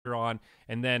on,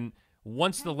 and then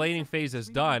once the laning phase is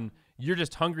done, you're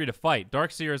just hungry to fight.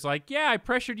 Darkseer is like, yeah, I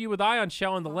pressured you with Ion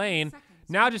Shell in the lane.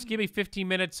 Now just give me 15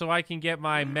 minutes so I can get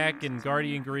my mech and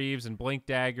Guardian Greaves and Blink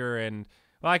Dagger, and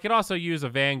well, I could also use a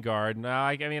Vanguard.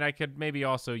 I mean, I could maybe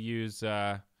also use,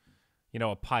 you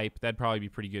know, a pipe. That'd probably be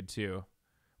pretty good too.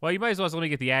 Well, you might as well let me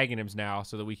get the Aghanims now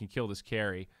so that we can kill this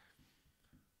carry.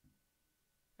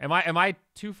 Am I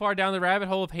too far down the rabbit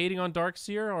hole of hating on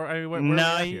Darkseer, or I mean, where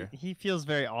no, he feels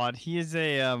very odd. He is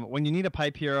a when you need a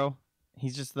pipe hero,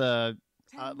 he's just the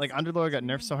like Underlord got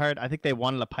nerfed so hard. I think they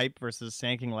wanted a pipe versus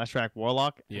Sand King Leshrac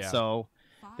Warlock, so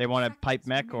they wanted pipe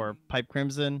mech or pipe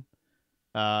Crimson,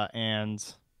 and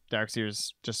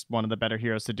Darkseer's just one of the better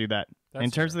heroes to do that.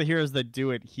 In terms of the heroes that do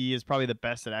it, he is probably the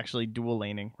best at actually dual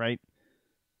laning, right?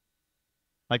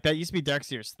 Like that used to be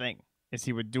Darkseer's thing, is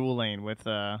he would dual lane with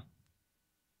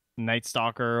Night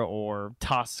Stalker or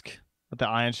Tusk with the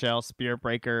Ion Shell, Spirit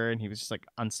Breaker, and he was just like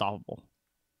unstoppable.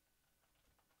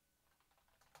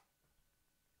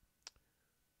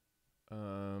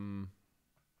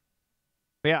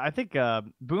 But yeah, I think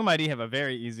Boom ID have a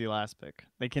very easy last pick.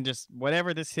 They can just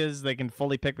whatever this is, they can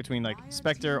fully pick between like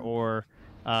Spectre or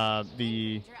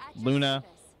the Luna.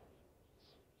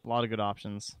 A lot of good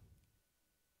options.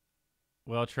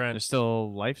 Well, Trent, there's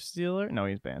still Lifestealer. No,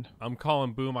 he's banned. I'm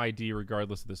calling Boom ID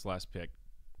regardless of this last pick.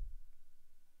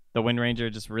 The Wind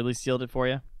Ranger just really sealed it for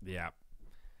you? Yeah.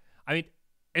 I mean,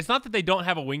 it's not that they don't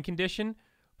have a win condition,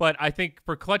 but I think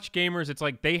for clutch gamers, it's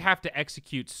like they have to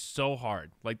execute so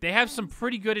hard. Like, they have some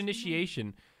pretty good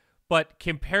initiation, but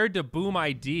compared to Boom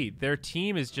ID, their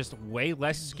team is just way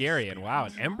less scary. And wow,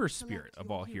 an Ember Spirit of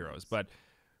all heroes, but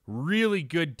really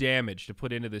good damage to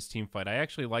put into this team fight. I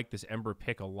actually like this Ember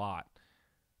pick a lot.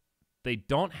 They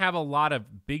don't have a lot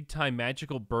of big-time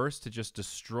magical bursts to just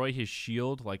destroy his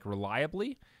shield, like,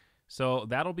 reliably. So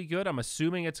that'll be good. I'm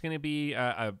assuming it's going to be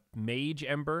a Mage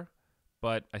Ember,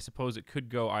 but I suppose it could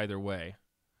go either way.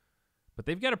 But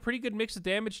they've got a pretty good mix of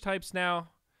damage types now,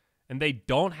 and they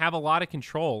don't have a lot of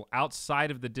control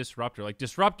outside of the Disruptor. Like,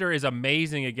 Disruptor is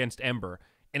amazing against Ember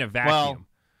in a vacuum.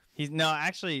 Well,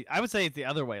 actually, I would say it's the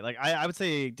other way. Like, I would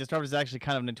say Disruptor is actually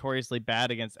kind of notoriously bad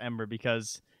against Ember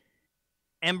because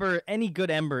Ember, any good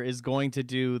Ember is going to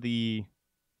do the,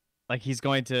 like, he's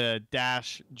going to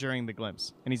dash during the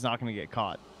glimpse, and he's not going to get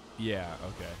caught. Yeah,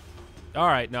 okay. All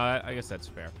right, no, I guess that's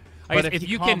fair. But if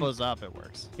you combos up, it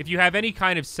works. If you have any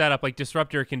kind of setup, like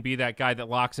Disruptor can be that guy that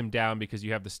locks him down because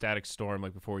you have the Static Storm,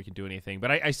 like, before he can do anything.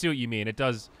 But I see what you mean. It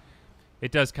does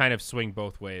kind of swing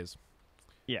both ways.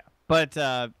 Yeah. But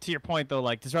to your point, though,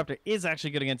 like, Disruptor is actually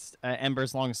good against Ember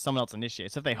as long as someone else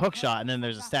initiates. So if they hook shot and then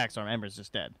there's a Static Storm, Ember's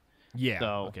just dead. Yeah.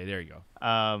 So, okay, there you go.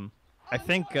 I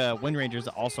think Wind Ranger is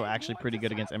also actually pretty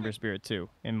good against Ember Spirit too,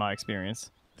 in my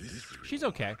experience. She's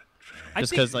okay.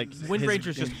 Just because, like, Wind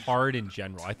Ranger's just hard in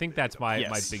general. I think that's my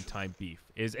big time beef.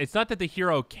 It's not that the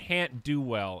hero can't do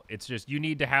well. It's just you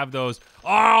need to have those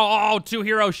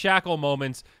 2-hero shackle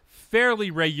moments fairly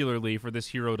regularly for this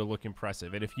hero to look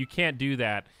impressive. And if you can't do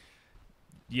that,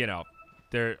 you know,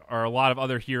 there are a lot of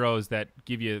other heroes that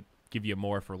give you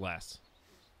more for less.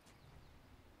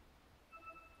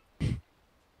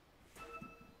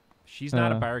 She's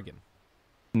not a bargain.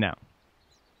 No.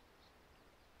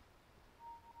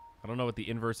 I don't know what the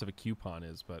inverse of a coupon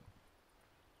is, but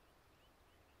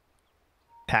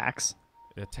tax.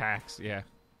 A tax, yeah.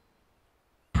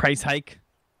 Price hike.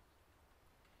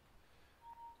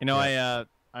 You know, yeah.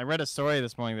 I read a story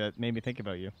this morning that made me think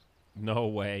about you. No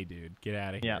way, dude. Get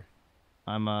out of here.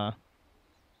 Yeah. I'm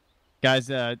guys,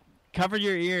 cover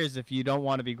your ears if you don't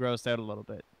want to be grossed out a little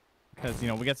bit. Because, you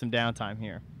know, we got some downtime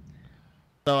here.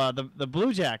 So the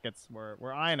Blue Jackets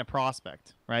were eyeing a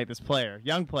prospect, right? This player,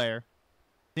 young player,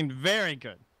 seemed very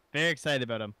good, very excited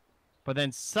about him. But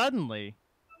then suddenly,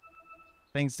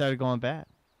 things started going bad.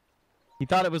 He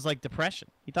thought it was like depression.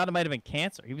 He thought it might have been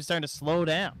cancer. He was starting to slow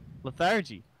down,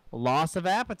 lethargy, loss of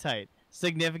appetite,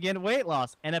 significant weight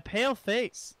loss, and a pale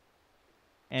face.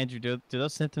 Andrew, do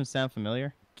those symptoms sound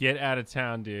familiar? Get out of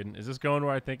town, dude. Is this going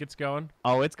where I think it's going?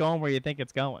 Oh, it's going where you think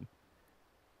it's going.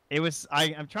 It was.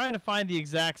 I'm trying to find the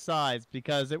exact size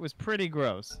because it was pretty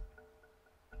gross.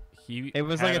 It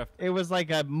was like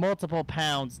a multiple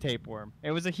pounds tapeworm.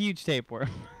 It was a huge tapeworm.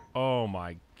 Oh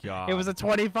my god! It was a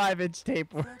 25-inch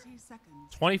tapeworm.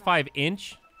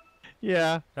 25-inch?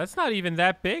 Yeah. That's not even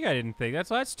that big. I didn't think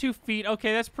that's 2 feet.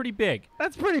 Okay, that's pretty big.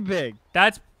 That's pretty big.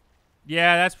 That's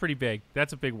pretty big.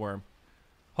 That's a big worm.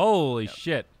 Holy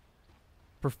shit!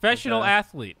 Professional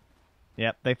athlete.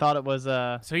 Yep, they thought it was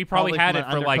so he probably had it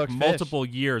for like multiple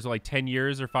years, like 10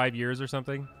 years or 5 years or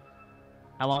something.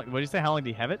 How long? What did you say? How long do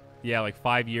you have it? Yeah, like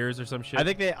 5 years or some shit.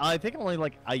 I think only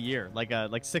like a year,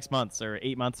 like 6 months or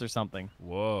 8 months or something.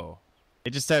 Whoa.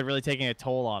 It just started really taking a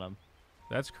toll on him.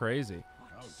 That's crazy.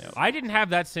 I didn't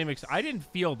have that same. I didn't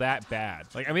feel that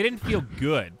bad. Like, I mean, I didn't feel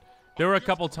good. There were a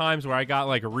couple times where I got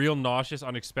like real nauseous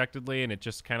unexpectedly, and it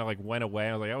just kind of like went away.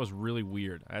 I was like, that was really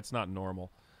weird. That's not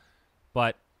normal.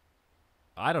 But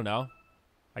I don't know.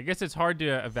 I guess it's hard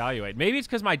to evaluate. Maybe it's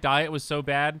because my diet was so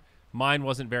bad. Mine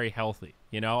wasn't very healthy.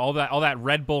 You know, all that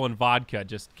Red Bull and vodka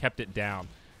just kept it down.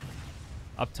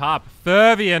 Up top,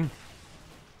 Fervian.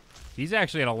 He's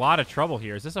actually in a lot of trouble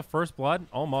here. Is this a first blood?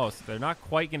 Almost. They're not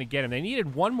quite going to get him. They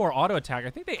needed one more auto attack. I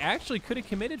think they actually could have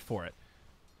committed for it.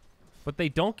 But they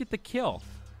don't get the kill.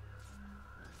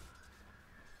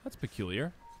 That's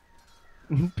peculiar.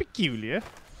 Peculiar.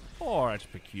 Oh, that's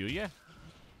peculiar.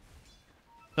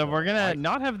 So we're going to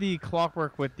not have the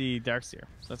clockwork with the Darkseer.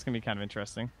 So that's going to be kind of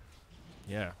interesting.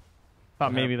 Yeah.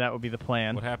 Thought maybe that would be the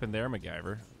plan. What happened there,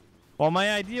 MacGyver? Well,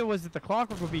 my idea was that the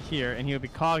clockwork would be here, and he would be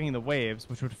cogging the waves,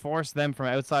 which would force them from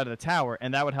outside of the tower,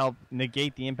 and that would help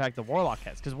negate the impact the Warlock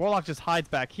has. Because Warlock just hides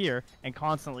back here and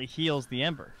constantly heals the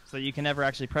Ember, so you can never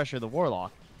actually pressure the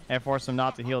Warlock and force him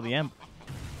not to heal the Ember.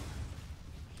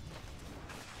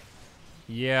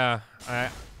 Yeah,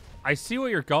 I see what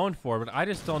you're going for, but I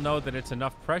just don't know that it's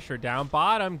enough pressure down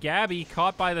bottom. Gabby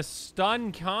caught by the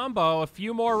stun combo. A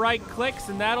few more right clicks,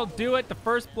 and that'll do it. The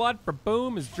first blood for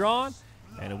Boom is drawn,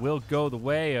 and it will go the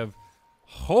way of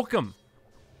Hokum.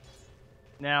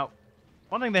 Now,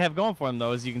 one thing they have going for them,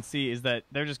 though, as you can see, is that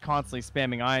they're just constantly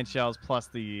spamming Ion Shells plus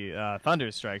the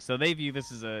Thunder Strike, so they view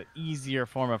this as an easier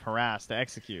form of harass to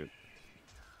execute.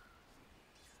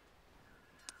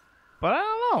 But I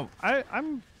don't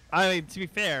know. I mean, to be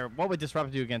fair, what would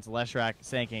Disruptor do against Leshrac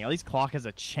Sanking? At least Clock has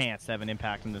a chance to have an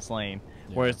impact in this lane,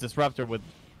 whereas Disruptor would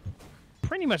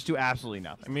pretty much do absolutely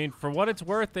nothing. I mean, for what it's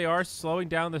worth, they are slowing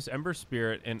down this Ember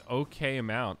Spirit an okay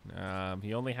amount.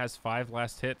 He only has 5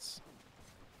 last hits.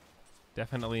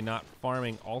 Definitely not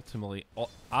farming optimally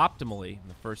in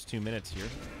the first 2 minutes here.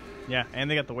 Yeah,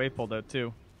 and they got the wave pulled out,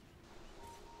 too.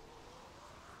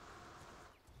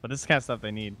 But this is the kind of stuff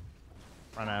they need.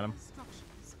 Run at him.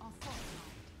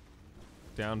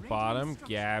 Down bottom,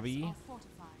 Gabby.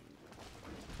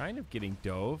 Kind of getting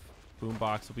dove.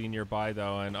 Boombox will be nearby,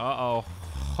 though, and uh-oh.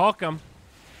 Hokum.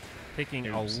 Taking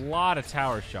a lot of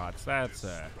tower shots. That's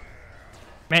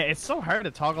Man, it's so hard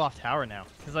to toggle off tower now.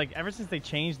 Because, like, ever since they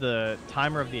changed the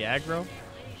timer of the aggro,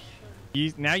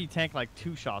 now you tank, like,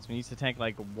 2 shots when you used to tank,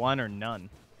 like, 1 or none.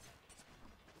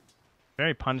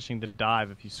 Very punishing to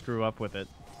dive if you screw up with it.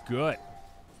 Good.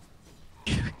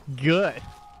 Good.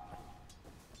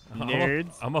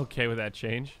 Nerds. I'm okay with that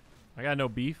change. I got no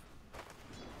beef.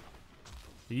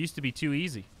 It used to be too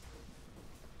easy.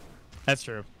 That's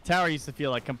true. Tower used to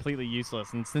feel like completely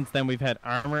useless, and since then we've had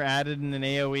armor added in an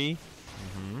AoE.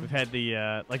 We've had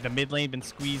the like the mid lane been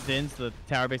squeezed in, so the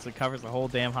tower basically covers the whole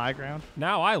damn high ground.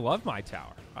 Now I love my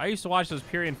tower. I used to watch those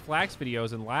Pyrian Flax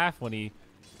videos and laugh when he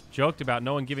joked about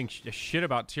no one giving a shit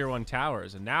about tier 1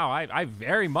 towers, and now I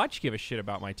very much give a shit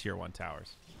about my tier 1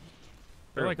 towers.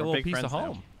 They're like a little piece of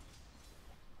home. Now.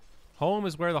 Home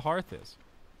is where the hearth is.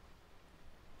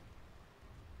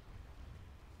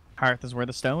 Hearth is where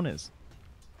the stone is.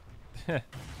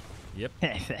 Yep.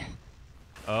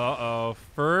 Uh-oh.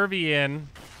 Fervian.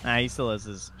 Nah, he still has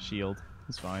his shield.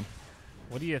 He's fine.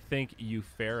 What do you think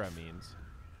Euphera means?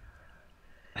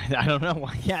 I don't know.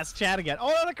 He asked chat again. Oh,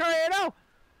 no, the courier, no!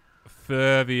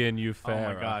 Fervian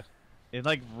Euphera. Oh, my God. It,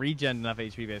 like, regen enough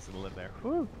HP basically to live there.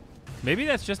 Woo. Maybe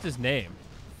that's just his name.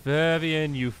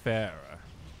 Fervian Euphera.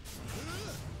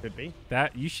 Could be.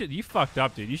 That you fucked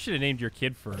up, dude. You should have named your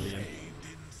kid Fervian.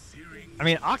 I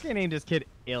mean, Ake named his kid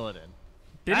Illidan.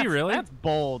 Did he really? That's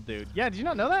bold, dude. Yeah, did you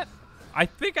not know that? I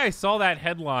think I saw that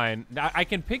headline. I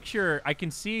can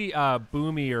see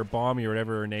Boomy or Bommy or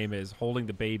whatever her name is holding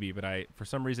the baby, but I, for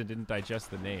some reason, didn't digest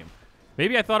the name.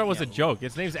 Maybe I thought it was a joke.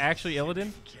 His name's actually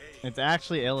Illidan? It's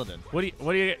actually Illidan. What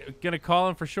are you going to call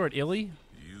him for short? Illy?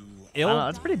 Ill?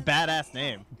 That's a pretty badass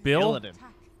name. Bill? Illidan.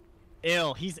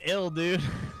 Ill. He's ill, dude.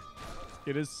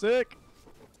 It is sick.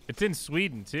 It's in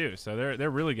Sweden, too, so they're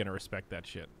really going to respect that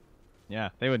shit. Yeah,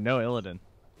 they would know Illidan.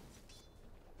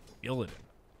 Illidan.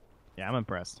 Yeah, I'm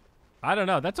impressed. I don't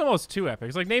know. That's almost too epic.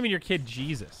 It's like naming your kid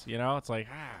Jesus, you know? It's like,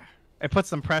 It puts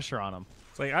some pressure on him.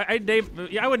 It's like,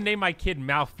 I wouldn't name my kid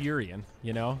Malfurion,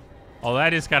 you know? Oh,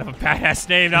 that is kind of a badass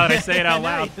name now that I say it out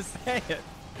loud. You say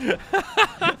it.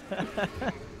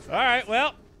 All right,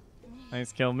 well.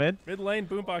 Nice kill mid. Mid lane,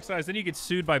 boombox size. Then you get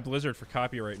sued by Blizzard for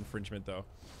copyright infringement, though.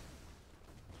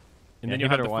 And then you'll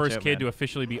have the first kid to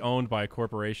officially be owned by a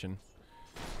corporation.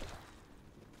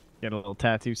 Get a little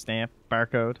tattoo stamp,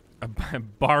 barcode.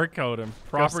 Barcode him.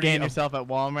 Property. Go scan yourself at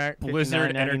Walmart.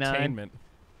 Blizzard Entertainment.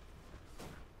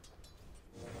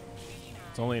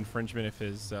 It's only infringement if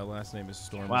his last name is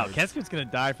Storm. Wow, Kesku's gonna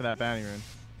die for that bounty rune.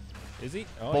 Is he?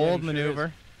 Oh, Bold yeah, maneuver.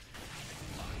 Sure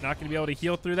not gonna be able to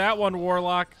heal through that one,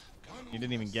 Warlock. You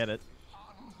didn't even get it.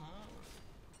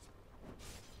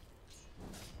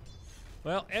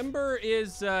 Well, Ember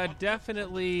is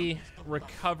definitely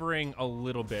recovering a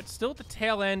little bit. Still at the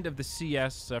tail end of the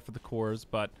CS for the cores,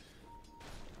 but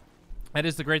that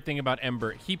is the great thing about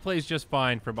Ember. He plays just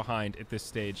fine from behind at this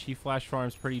stage. He flash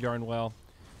farms pretty darn well,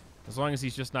 as long as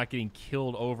he's just not getting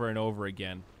killed over and over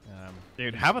again.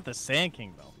 Dude, how about the Sand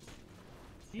King, though?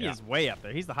 He is way up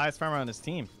there. He's the highest farmer on his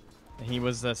team. He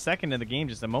was second in the game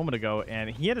just a moment ago, and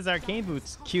he had his arcane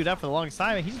boots queued up for the longest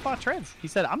time, and he just bought treads. He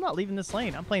said, I'm not leaving this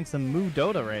lane. I'm playing some Moo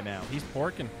Dota right now. He's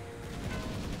porking.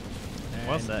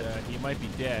 Well said. He might be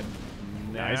dead.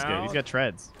 No, he's good. He's got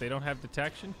treads. They don't have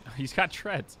detection? He's got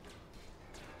treads.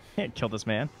 Can't kill this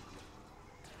man.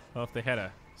 Well, if they had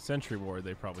a sentry ward,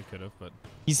 they probably could have, but...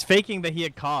 He's faking that he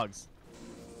had cogs.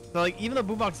 So, like, even though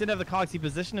Boombox didn't have the cogs, he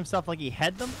positioned himself like he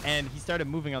had them, and he started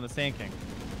moving on the Sand King.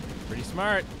 Pretty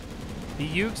smart. He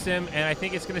ukes him, and I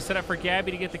think it's going to set up for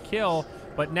Gabby to get the kill.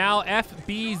 But now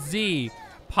FBZ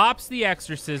pops the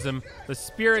Exorcism, the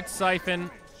Spirit Siphon,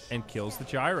 and kills the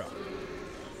Gyro.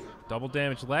 Double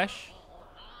damage Lesh.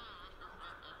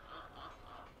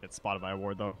 Gets spotted by a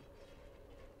ward, though.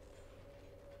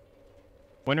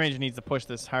 Windranger needs to push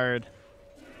this hard.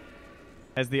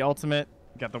 Has the ultimate.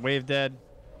 Got the wave dead.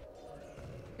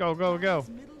 Go, go, go.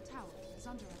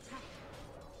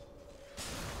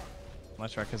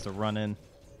 Leshrac has to run in.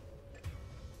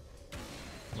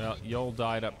 Well, Yol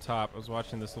died up top. I was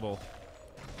watching this little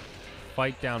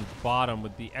fight down bottom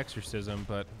with the Exorcism,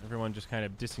 but everyone just kind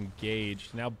of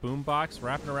disengaged. Now Boombox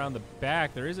wrapping around the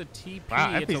back. There is a TP.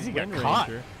 Wow, it's FBZ a got Wind caught.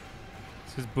 Ranger.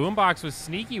 Because Boombox was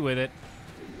sneaky with it.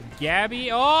 Gabby.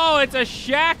 Oh, it's a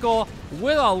shackle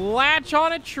with a latch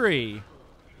on a tree.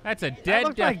 That's a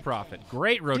dead Death Prophet.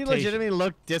 Great rotation. He legitimately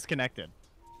looked disconnected.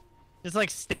 Just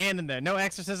like standing there, no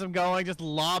exorcism going, just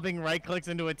lobbing right clicks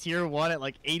into a tier 1 at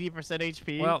like 80%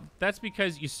 HP. Well, that's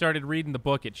because you started reading the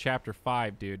book at chapter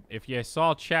 5, dude. If you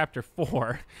saw chapter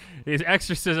 4, his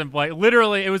exorcism play,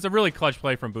 literally, it was a really clutch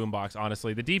play from Boombox,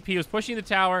 honestly. The DP was pushing the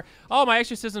tower. Oh, my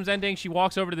exorcism's ending. She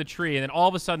walks over to the tree, and then all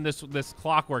of a sudden, this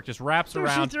clockwork just wraps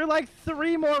around. She threw like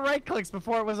 3 more right clicks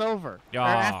before it was over. Oh. Or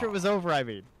after it was over, I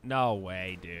mean. No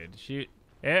way, dude.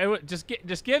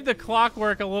 Just give the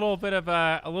clockwork a little bit of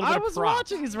a bit of I was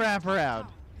props. watching his wraparound.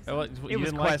 It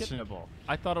was questionable.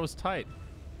 I thought it was tight.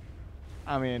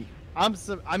 I mean,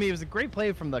 it was a great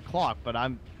play from the clock, but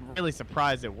I'm really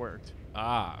surprised it worked.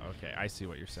 Ah, okay. I see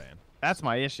what you're saying. That's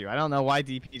my issue. I don't know why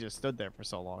DP just stood there for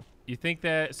so long. You think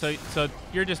that so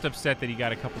you're just upset that he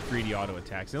got a couple greedy auto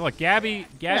attacks. And look, Gabby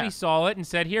saw it and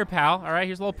said, "Here, pal. All right,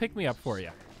 here's a little pick me up for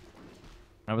you."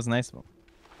 That was nice of him.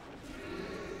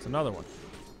 It's another one.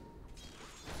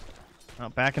 Oh,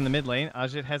 back in the mid lane,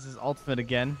 Ajit has his ultimate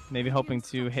again, maybe hoping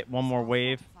to hit one more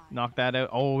wave, knock that out.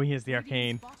 Oh, he has the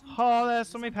arcane. Oh, that's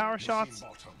so many power shots.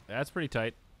 That's pretty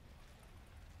tight.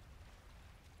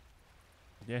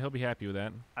 Yeah, he'll be happy with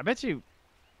that. I feel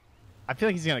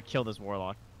like he's going to kill this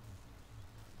Warlock.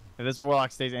 If this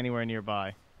Warlock stays anywhere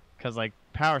nearby. Because, like,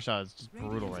 power shot is just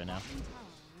brutal right now.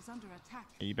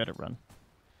 Yeah, you better run.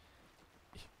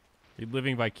 You're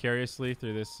living vicariously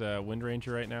through this Wind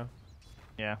Ranger right now?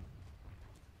 Yeah.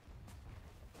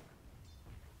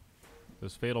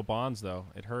 Those fatal bonds, though,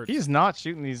 it hurts. He's not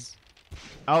shooting these.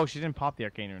 Oh, she didn't pop the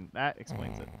arcane rune. That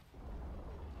explains it.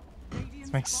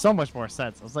 This makes so much more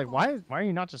sense. I was like, why are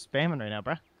you not just spamming right now,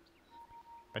 bruh?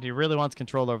 But he really wants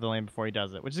control over the lane before he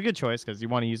does it, which is a good choice because you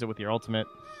want to use it with your ultimate.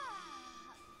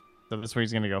 So this is where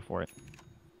he's going to go for it.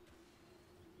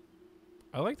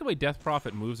 I like the way Death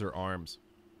Prophet moves her arms.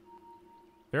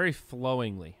 Very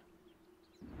flowingly.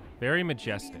 Very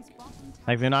majestic.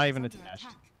 Like they're not even attached.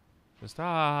 Just,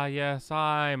 yes,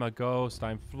 I'm a ghost.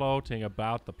 I'm floating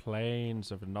about the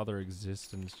plains of another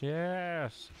existence.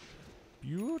 Yes.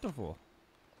 Beautiful.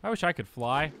 I wish I could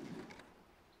fly.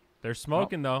 They're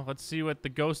smoking, though. Let's see what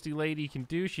the ghosty lady can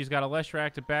do. She's got a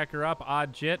Leshrac to back her up.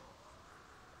 Odd Jit.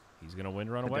 He's going to win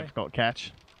run away. Difficult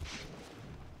catch.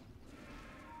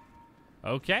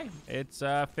 Okay. It's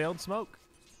failed smoke.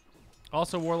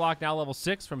 Also, Warlock now level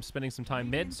 6 from spending some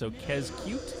time mid, so Kez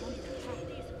cute.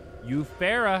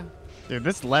 Euphera. Dude,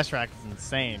 this Leshrac is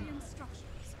insane.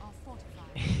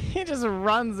 He just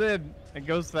runs in and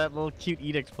goes to that little cute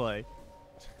Edicts play.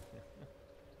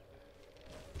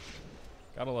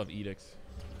 Gotta love Edicts.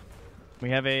 We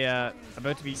have a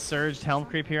about to be surged Helm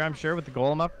creep here, I'm sure, with the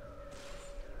Golem up.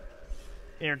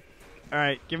 Here. All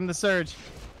right, give him the surge.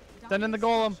 Send in the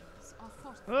golem.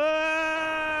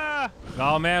 Ah!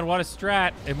 Oh, man, what a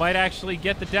strat. It might actually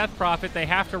get the Death Prophet. They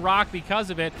have to rock because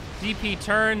of it. DP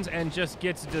turns and just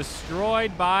gets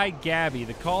destroyed by Gabby.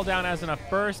 The call down has enough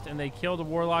burst, and they kill the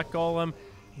Warlock Golem.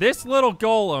 This little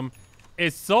Golem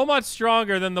is so much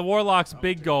stronger than the Warlock's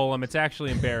big Golem. It's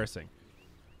actually embarrassing.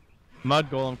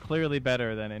 Mud Golem clearly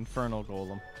better than Infernal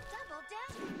Golem.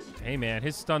 Hey, man,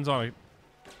 his stun's on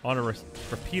a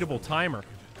repeatable timer.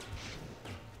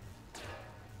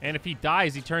 And if he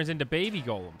dies, he turns into baby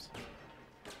golems.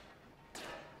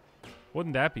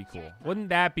 Wouldn't that be cool? Wouldn't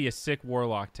that be a sick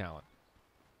Warlock talent?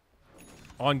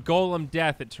 On Golem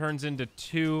death, it turns into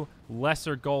 2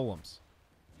 lesser golems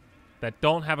that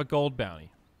don't have a gold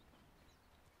bounty.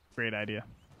 Great idea.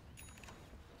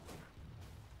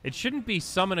 It shouldn't be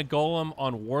summon a golem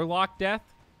on Warlock death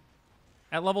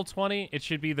at level 20. It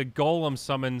should be the golem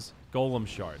summons golem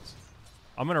shards.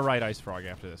 I'm going to write Ice Frog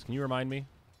after this. Can you remind me?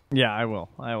 Yeah, I will.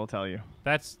 I will tell you.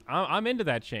 I'm into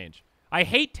that change. I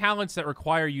hate talents that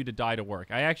require you to die to work.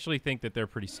 I actually think that they're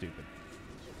pretty stupid.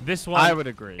 This one, I would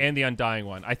agree. And the Undying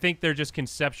one. I think they're just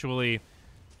conceptually,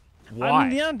 why? I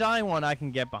mean, the Undying one I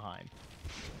can get behind.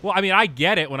 Well, I mean, I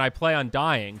get it when I play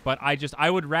Undying, but I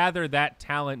would rather that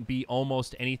talent be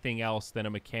almost anything else than a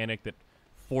mechanic that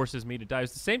forces me to die.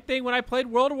 It's the same thing when I played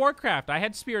World of Warcraft. I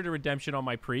had Spirit of Redemption on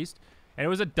my priest, and it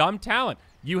was a dumb talent.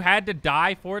 You had to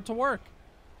die for it to work.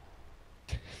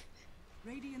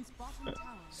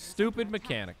 Stupid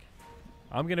mechanic.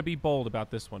 I'm going to be bold about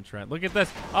this one, Trent. Look at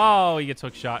this. Oh, he gets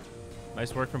hook shot.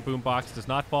 Nice work from Boombox. Does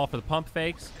not fall for the pump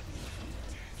fakes.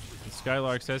 And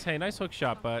Skylark says, hey, nice hook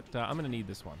shot, but I'm going to need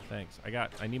this one. Thanks.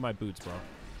 I need my boots, bro.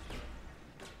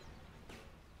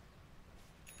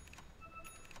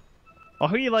 Well,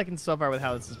 who are you liking so far with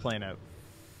how this is playing out?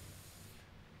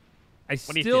 I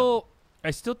still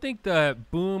think the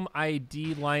Boom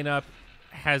ID lineup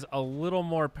has a little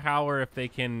more power if they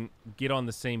can get on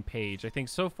the same page. I think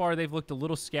so far they've looked a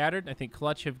little scattered. I think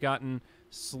Clutch have gotten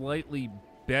slightly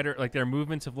better. Like, their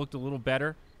movements have looked a little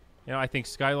better. You know, I think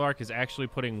Skylark is actually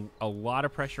putting a lot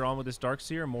of pressure on with this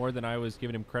Darkseer, more than I was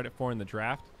giving him credit for in the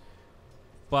draft.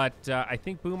 But I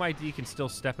think Boom ID can still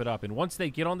step it up. And once they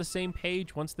get on the same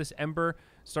page, once this Ember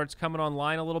starts coming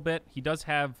online a little bit, he does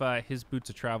have his Boots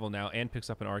of Travel now and picks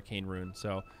up an Arcane Rune.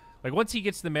 So, like, once he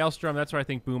gets to the Maelstrom, that's where I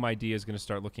think Boom ID is going to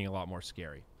start looking a lot more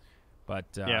scary. But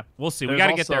yeah, we'll see. We got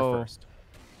to get there first.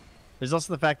 There's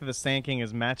also the fact that the Sand King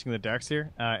is matching the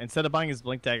Darkseer. Instead of buying his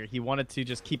Blink Dagger, he wanted to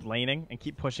just keep laning and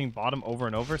keep pushing bottom over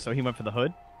and over, so he went for the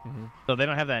Hood. So they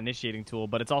don't have that initiating tool,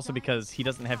 but it's also because he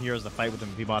doesn't have heroes to fight with him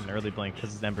if he bought an early Blink,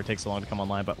 because his Ember takes so long to come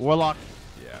online. But Warlock,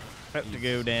 about to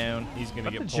go down. He's going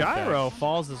to get the pulled Gyro back.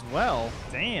 falls as well.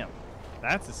 Damn.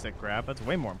 That's a sick grab. That's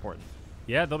way more important.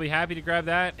 Yeah, they'll be happy to grab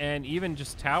that, and even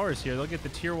just towers here. They'll get the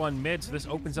tier 1 mid, so this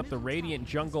opens up the Radiant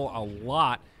jungle a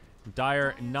lot.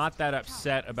 Dire not that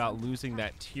upset about losing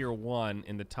that tier 1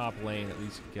 in the top lane, at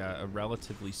least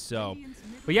relatively so.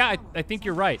 But yeah, I think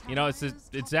you're right. You know, it's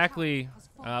exactly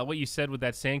what you said with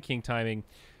that Sand King timing.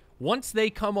 Once they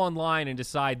come online and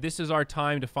decide this is our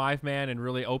time to 5-man and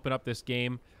really open up this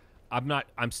game,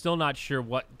 I'm still not sure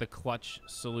what the Clutch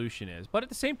solution is. But at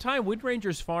the same time,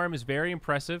 Windranger's farm is very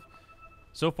impressive.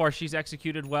 So far, she's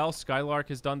executed well. Skylark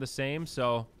has done the same.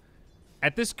 So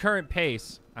at this current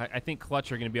pace, I think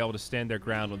Clutch are going to be able to stand their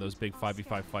ground when those big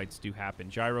 5v5 fights do happen.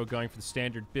 Gyro going for the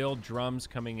standard build. Drums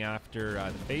coming after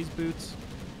the phase boots.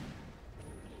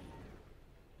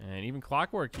 And even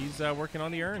Clockwork, he's working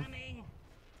on the urn.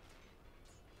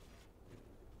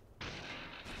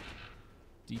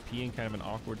 DP in kind of an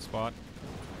awkward spot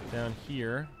down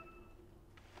here.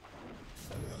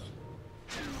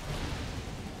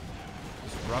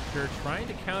 Disruptor trying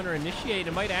to counter-initiate.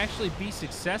 It might actually be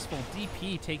successful.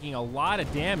 DP taking a lot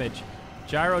of damage.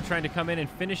 Gyro trying to come in and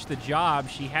finish the job.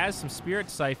 She has some Spirit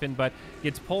Siphon, but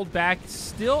gets pulled back.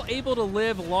 Still able to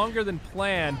live longer than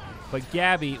planned, but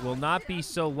Gabby will not be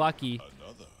so lucky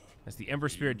as the Ember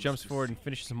Spirit jumps forward and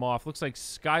finishes him off. Looks like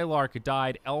Skylark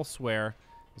died elsewhere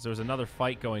as there was another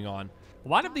fight going on. A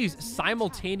lot of these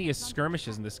simultaneous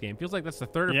skirmishes in this game. Feels like that's the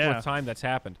third or fourth time that's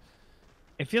happened.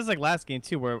 It feels like last game,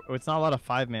 too, where it's not a lot of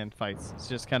 5-man fights. It's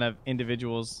just kind of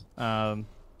individuals kind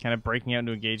of breaking out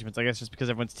into engagements. I guess just because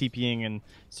everyone's TPing and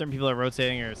certain people are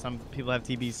rotating, or some people have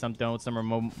TBs, some don't. Some are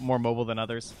more mobile than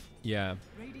others. Yeah.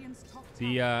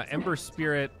 The Ember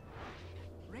Spirit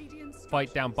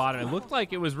fight down bottom. It looked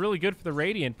like it was really good for the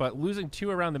Radiant, but losing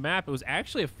 2 around the map, it was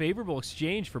actually a favorable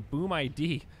exchange for Boom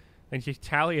ID. And you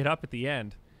tally it up at the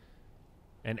end.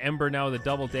 And Ember now with a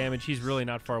double damage. He's really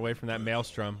not far away from that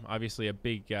Maelstrom. Obviously a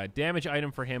big damage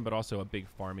item for him, but also a big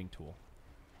farming tool.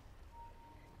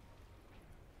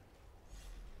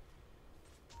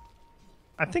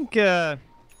 I think I'm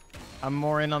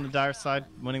more in on the Dire side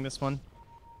winning this one.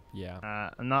 Yeah.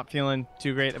 I'm not feeling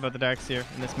too great about the Darks here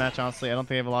in this match, honestly. I don't think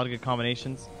they have a lot of good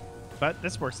combinations. But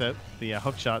this works out. The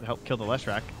hook shot helped kill the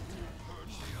Leshrac.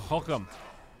 Hook him.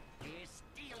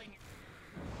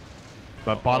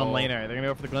 But bottom laner, they're going to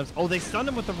go for the glimpse. Oh, they stunned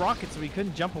him with the rocket so he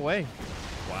couldn't jump away.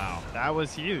 Wow. That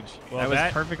was huge. Well, that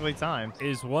was perfectly timed.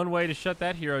 Is one way to shut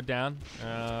that hero down.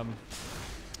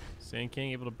 Sand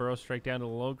King able to burrow straight down to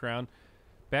the low ground.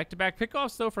 Back-to-back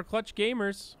pickoffs, though, for Clutch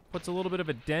Gamers. Puts a little bit of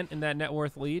a dent in that net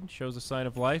worth lead. Shows a sign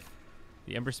of life.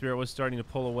 The Ember Spirit was starting to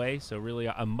pull away, so really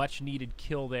a much-needed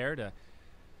kill there to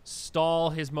stall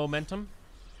his momentum.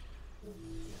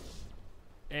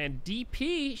 And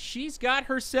DP, she's got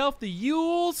herself the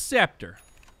Yule Scepter.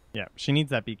 Yeah, she needs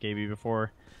that BKB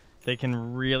before they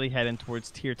can really head in towards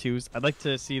tier 2s. I'd like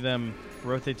to see them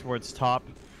rotate towards top,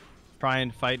 try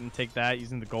and fight and take that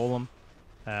using the Golem.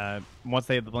 Once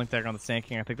they have the Blink Dagger on the Sand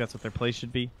King, I think that's what their play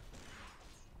should be.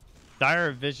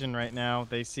 Dire vision right now.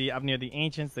 They see up near the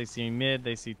Ancients, they see mid,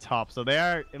 they see top. So they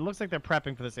are, it looks like they're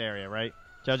prepping for this area, right?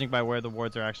 Judging by where the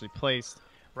wards are actually placed.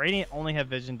 Radiant only have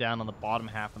vision down on the bottom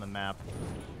half of the map.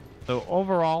 So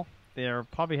overall, they're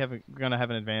probably going to have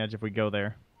an advantage if we go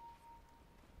there.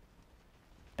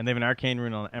 And they have an Arcane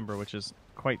Rune on Ember, which is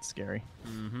quite scary.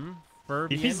 Mm-hmm.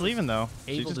 If he's leaving, though,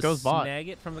 she just goes bot. Snag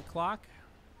it from the clock.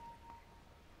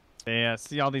 They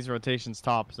see all these rotations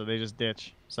top, so they just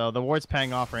ditch. So the ward's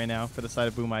paying off right now for the side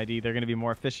of Boom ID. They're going to be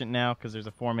more efficient now because there's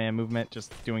a 4-man movement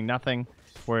just doing nothing,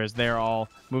 whereas they're all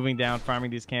moving down, farming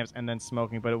these camps, and then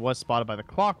smoking. But it was spotted by the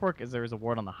Clockwork as there was a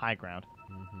ward on the high ground.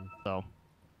 Mm-hmm. So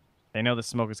they know the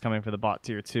smoke is coming for the bot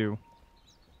tier 2.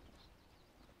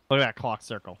 Look at that clock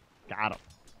circle. Got him.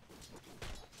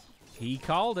 He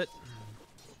called it.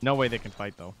 No way they can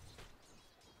fight, though.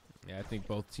 Yeah, I think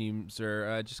both teams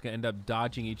are just going to end up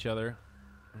dodging each other.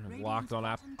 Locked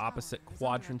on opposite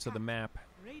quadrants of the map.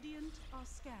 Radiant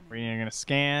are going to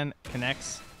scan,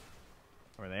 connects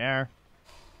where they are.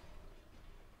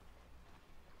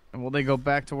 And will they go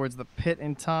back towards the pit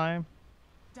in time?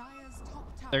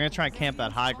 They're going to try and camp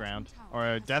that high ground.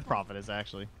 Or Death Prophet is,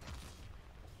 actually.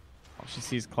 Oh, she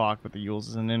sees Clock, but the Yules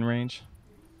isn't in range.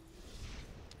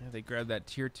 Yeah, they grabbed that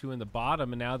tier 2 in the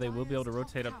bottom, and now they will be able to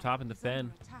rotate up top and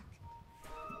defend.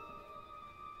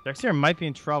 Dexter might be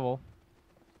in trouble.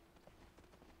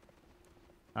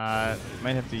 Might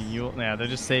have to Yule. Yeah, they're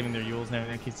just saving their Yules now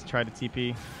in case they try to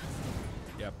TP.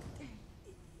 Yep.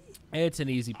 It's an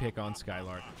easy pick on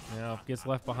Skylark. You know, gets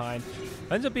left behind.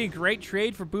 Ends up being a great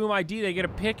trade for Boom ID. They get a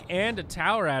pick and a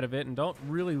tower out of it and don't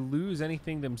really lose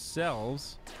anything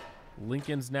themselves.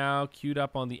 Lincoln's now queued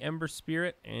up on the Ember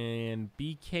Spirit, and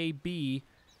BKB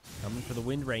coming for the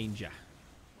Wind Ranger.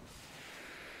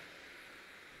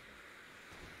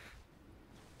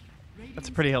 That's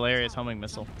a pretty hilarious homing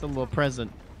missile. It's a little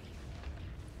present.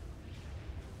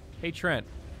 Hey, Trent.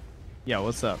 Yeah,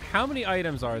 what's up? How many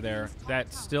items are there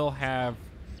that still have...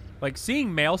 Like,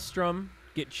 seeing Maelstrom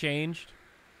get changed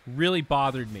really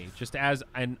bothered me, just as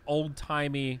an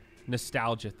old-timey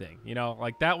nostalgia thing. You know,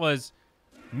 like, that was...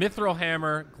 Mithril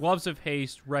Hammer, Gloves of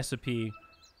Haste, recipe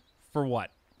for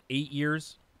what? 8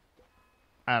 years?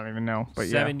 I don't even know, but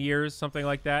 7 years, something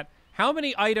like that. How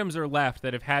many items are left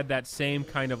that have had that same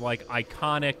kind of like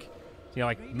iconic, you know,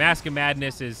 like Mask of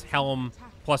Madness is Helm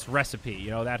plus recipe,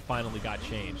 you know, that finally got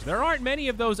changed. There aren't many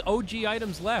of those OG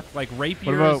items left, like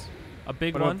Rapier is a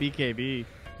big one. What about BKB?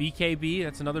 BKB,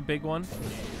 that's another big one.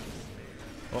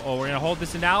 Uh-oh, we're going to hold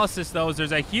this analysis, though, as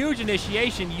there's a huge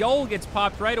initiation. Yol gets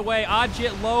popped right away.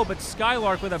 Ajit low, but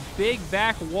Skylark with a big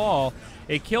back wall.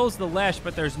 It kills the Lesh,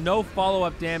 but there's no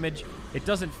follow-up damage. It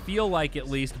doesn't feel like, at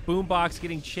least. Boombox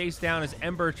getting chased down as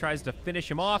Ember tries to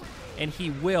finish him off, and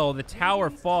he will. The tower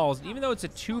falls. Even though it's a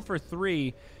 2 for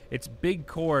 3, it's big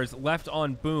cores left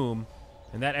on Boom,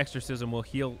 and that Exorcism will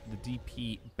heal the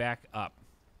DP back up.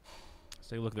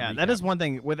 Take a look at that is one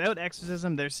thing. Without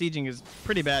Exorcism, their sieging is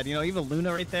pretty bad. You know, even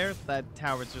Luna right there, that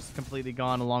tower's just completely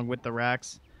gone along with the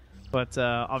racks. But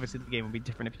obviously the game would be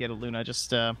different if you had a Luna.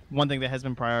 Just one thing that has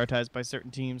been prioritized by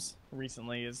certain teams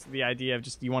recently is the idea of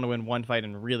just you want to win one fight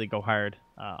and really go hard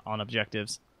on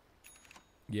objectives.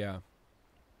 Yeah.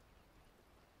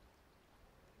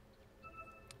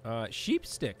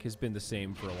 Sheepstick has been the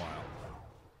same for a while.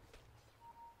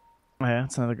 Oh, yeah,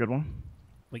 that's another good one.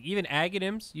 Like, even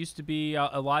Aghanim's used to be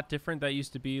a lot different. That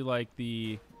used to be, like,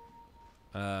 the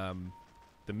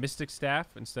Mystic Staff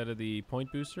instead of the Point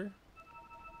Booster.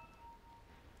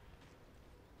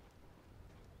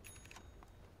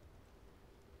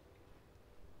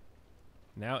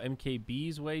 Now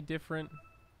MKB's way different.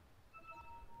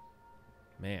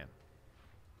 Man.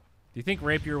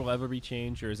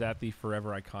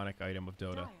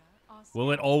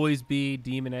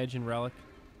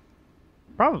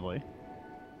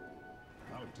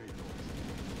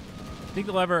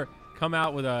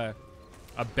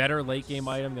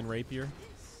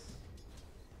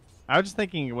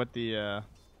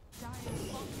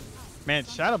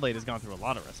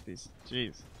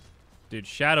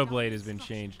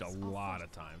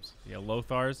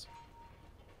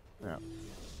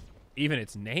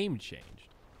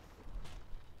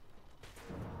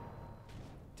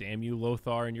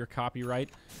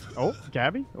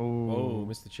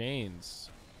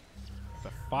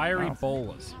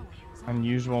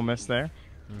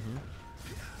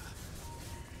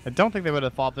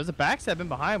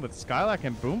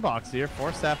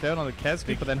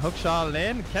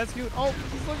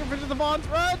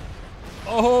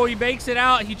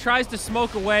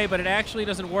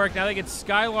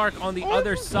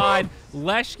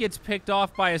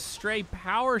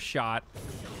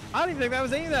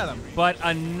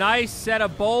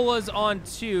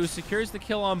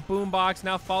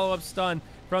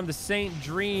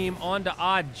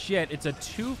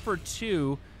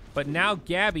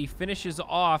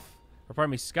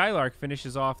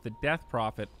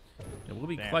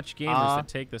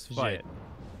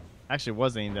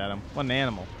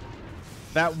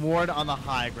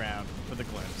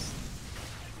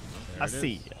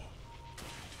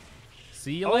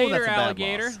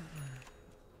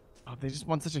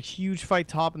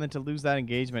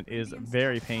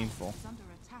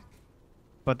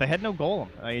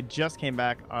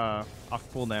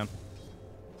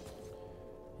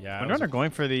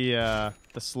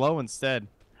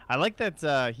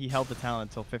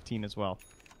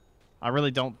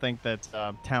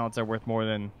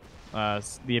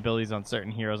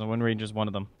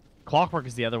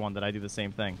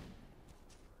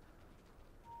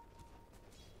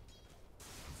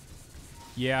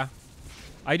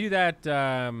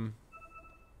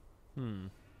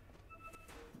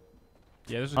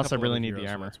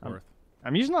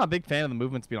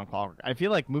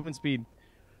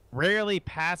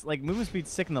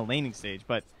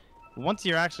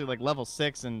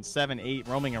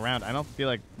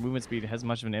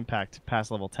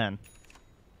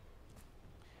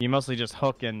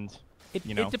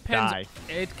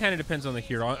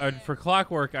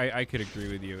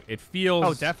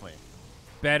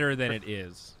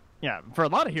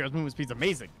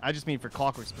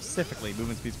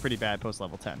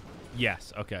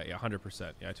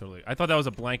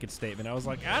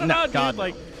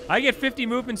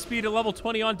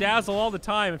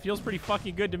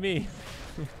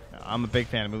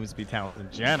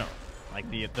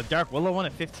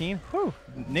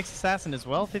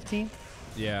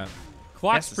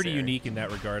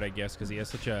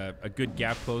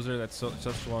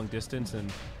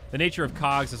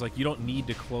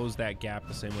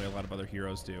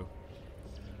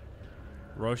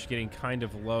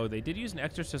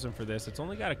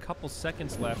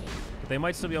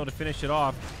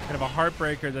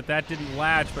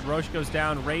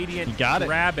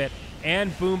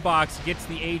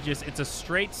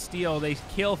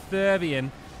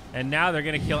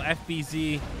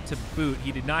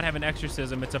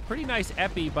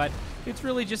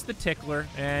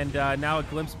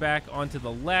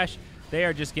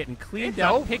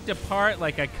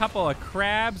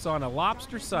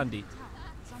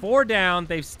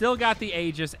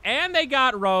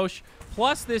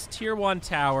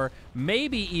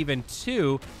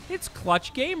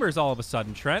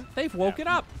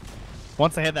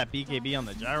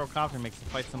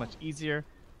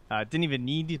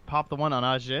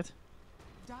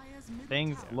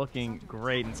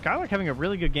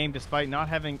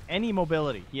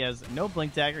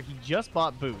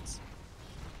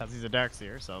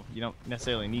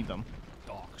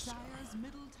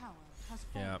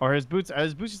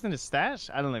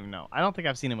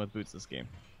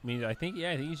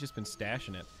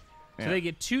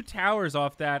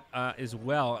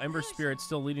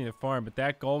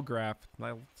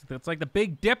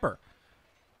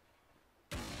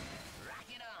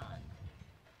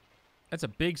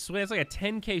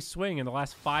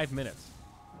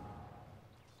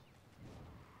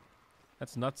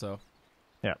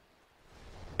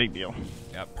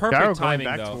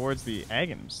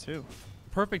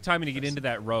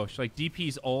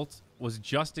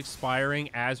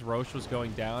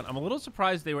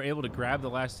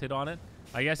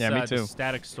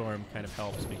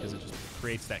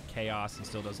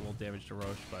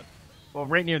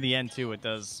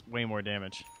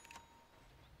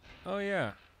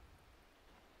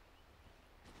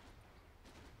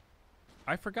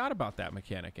 I forgot about that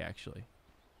mechanic, actually.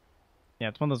 Yeah,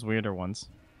 it's one of those weirder ones.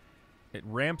 It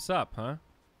ramps up, huh?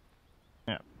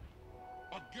 Yeah.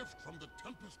 A gift from the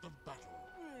tempest of battle.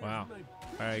 Wow.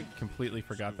 I completely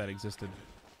forgot that existed.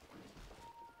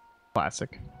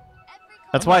 Classic.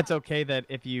 That's why it's okay that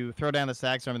if you throw down the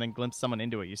sack storm and then glimpse someone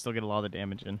into it, you still get a lot of the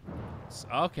damage in.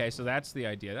 Okay, so that's the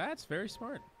idea. That's very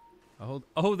smart.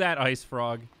 Oh, that ice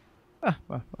frog.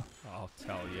 I'll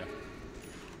tell you.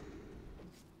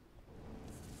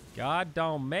 God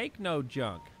don't make no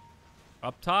junk.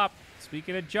 Up top,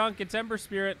 speaking of junk, it's Ember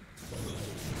Spirit.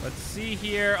 Let's see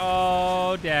here.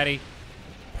 Oh, daddy.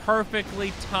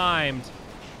 Perfectly timed.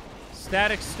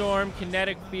 Static Storm,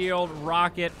 Kinetic Field,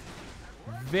 Rocket.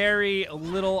 Very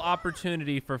little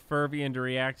opportunity for Fervian to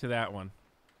react to that one.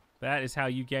 That is how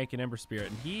you gank an Ember Spirit.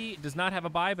 And he does not have a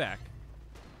buyback.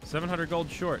 700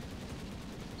 gold short.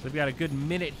 So they've got a good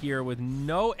minute here with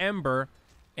no Ember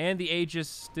and the Aegis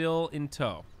still in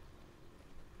tow.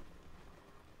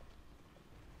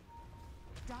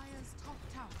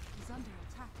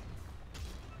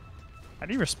 How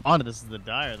do you respond to this as the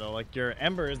Dire, though? Like, your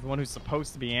Ember is the one who's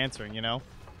supposed to be answering, you know?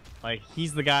 Like,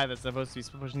 he's the guy that's supposed to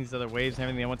be pushing these other waves and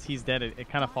everything. And once he's dead, it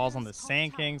kind of falls on the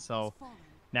Sand King. So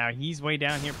now he's way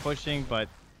down here pushing, but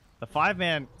the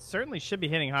 5-man certainly should be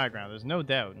hitting high ground. There's no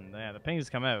doubt. And yeah, the ping has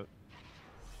come out.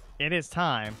 It is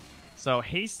time. So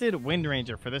hasted Wind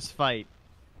Ranger for this fight.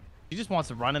 She just wants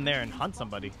to run in there and hunt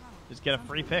somebody. Just get a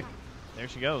free pick. There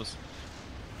she goes.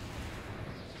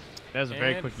 That was a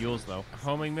very quick Yules, though.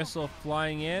 Homing missile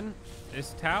flying in.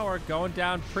 This tower going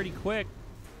down pretty quick.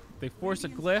 They force a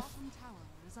glyph.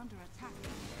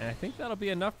 And I think that'll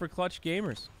be enough for Clutch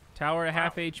Gamers. Tower at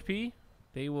half HP.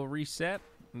 They will reset.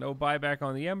 No buyback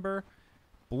on the Ember.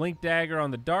 Blink Dagger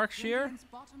on the Darkshire.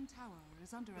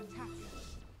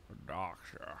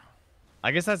 Darkshire.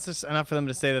 I guess that's just enough for them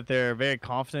to say that they're very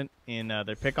confident in their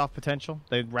pickoff potential.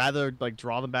 They'd rather like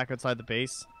draw them back outside the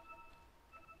base.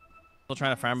 Still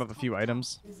trying to farm up a few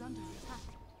items.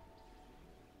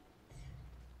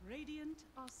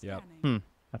 Yep.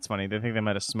 That's funny. They think they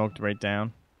might have smoked right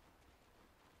down.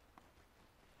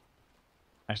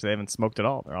 Actually, they haven't smoked at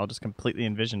all. They're all just completely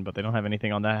in vision, but they don't have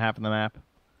anything on that half of the map.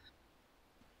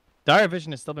 Dire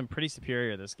Vision has still been pretty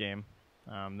superior this game.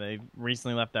 They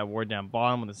recently left that ward down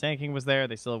bottom when the Sand King was there.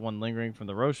 They still have one lingering from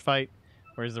the Roche fight,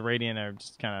 whereas the Radiant are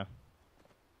just kind of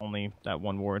only that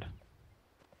one ward.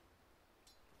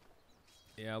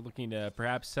 Yeah, looking to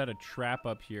perhaps set a trap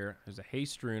up here. There's a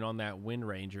haste rune on that Wind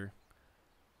Ranger.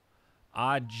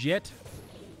 Jit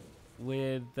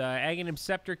with Aghanim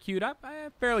Scepter queued up.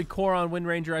 Fairly core on Wind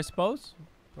Ranger, I suppose.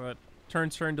 But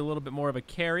turns her into a little bit more of a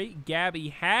carry. Gabby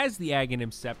has the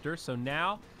Aghanim Scepter, so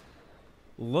now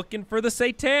looking for the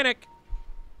Satanic.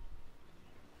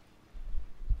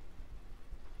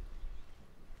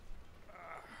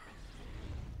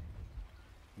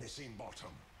 Missing bottom.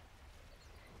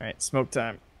 All right, smoke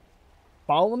time.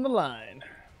 Following the line.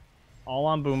 All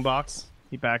on Boombox.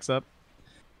 He backs up.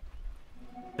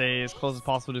 Stay as close as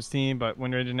possible to his team, but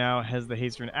Wind Ranger now has the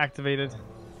haste rune activated.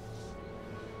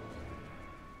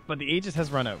 But the Aegis has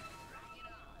run out.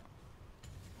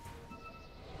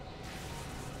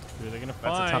 Who are they going to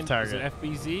That's find? a tough target. Is it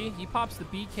FBZ? He pops the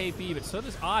BKB, but so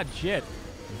does Jit.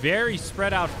 Very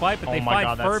spread out fight, but they find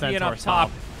Fervian up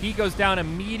top. He goes down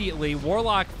immediately.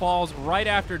 Warlock falls right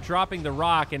after dropping the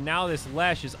rock, and now this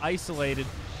Lesh is isolated.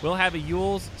 We'll have a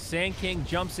Yules. Sand King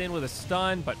jumps in with a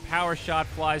stun, but power shot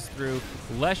flies through.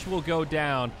 Lesh will go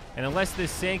down, and unless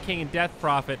this Sand King and Death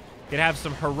Prophet can have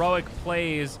some heroic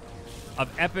plays of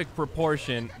epic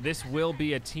proportion, this will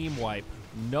be a team wipe.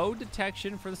 No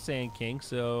detection for the Sand King,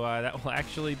 so that will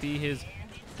actually be his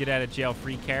get out of jail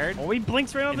free card. Oh, he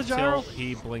blinks right on the gyro. Until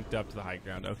he blinked up to the high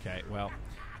ground. Okay, well,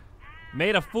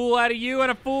 made a fool out of you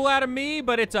and a fool out of me,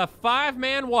 but it's a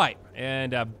 5-man wipe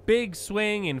and a big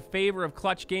swing in favor of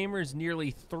Clutch Gamers.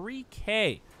 Nearly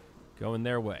 3K going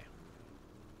their way.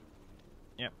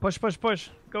 Yeah, push, push, push.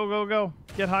 Go, go, go.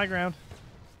 Get high ground.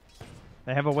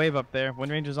 They have a wave up there.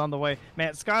 Wind Ranger's on the way.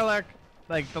 Man, Skylark,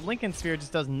 like, the Lincoln Sphere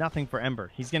just does nothing for Ember.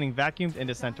 He's getting vacuumed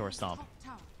into Centaur Stomp.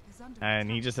 And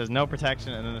he just has no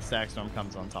protection, and then the Stack Storm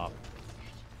comes on top.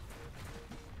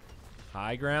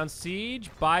 High ground siege,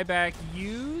 buyback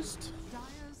used.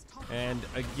 And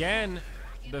again,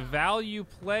 the value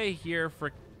play here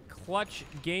for Clutch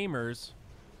Gamers.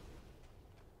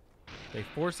 They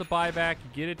force a buyback,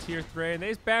 get a tier 3, and they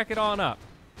just back it on up.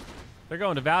 They're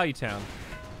going to Value Town.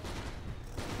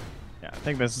 Yeah, I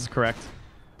think this is correct.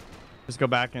 Just go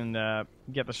back and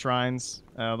get the shrines.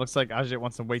 Looks like Ajit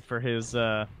wants to wait for his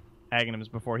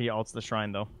Aghanims before he ults the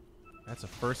shrine, though. That's a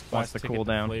first class ticket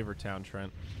to Flavor Town,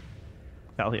 Trent.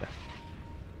 Hell yeah.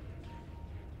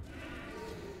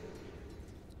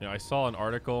 You know, I saw an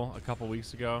article a couple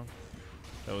weeks ago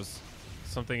that was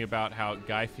something about how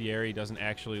Guy Fieri doesn't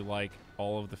actually like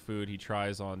all of the food he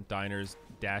tries on diners,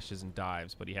 dashes, and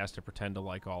dives, but he has to pretend to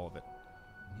like all of it.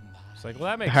 It's like, well,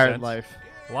 that makes Hard sense. life.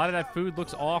 A lot of that food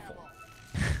looks awful.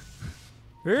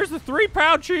 Here's the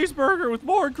 3-pound cheeseburger with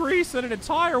more grease than an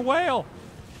entire whale.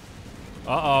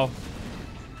 Uh-oh.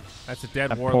 That's a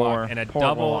dead warlock and a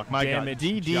double warlock. My damage God.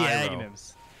 DD gyro.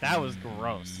 Aghanim's. That was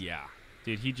gross. Yeah.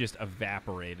 Dude, he just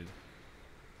evaporated.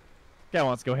 Guy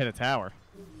wants to go hit a tower.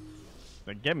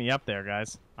 Like, get me up there,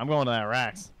 guys. I'm going to that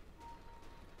Rax.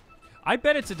 I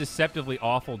bet it's a deceptively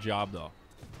awful job, though.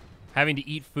 Having to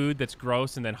eat food that's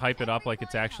gross and then hype it up like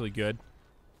it's actually good.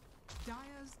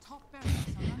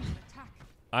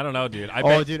 I don't know, dude. I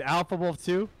bet... dude, Alpha Wolf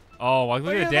 2? Oh, well,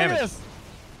 look at the damage. This.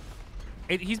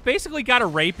 He's basically got a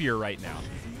rapier right now.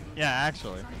 Yeah,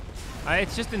 actually.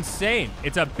 It's just insane.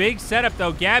 It's a big setup,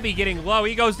 though. Gabby getting low.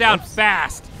 He goes down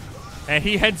fast. And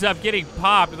he ends up getting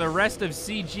popped. The rest of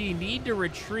CG need to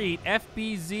retreat.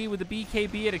 FBZ with the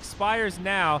BKB. It expires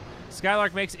now.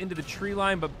 Skylark makes it into the tree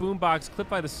line, but Boombox clipped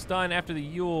by the stun after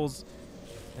the Yules.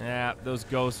 Yeah, those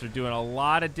ghosts are doing a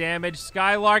lot of damage.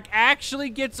 Skylark actually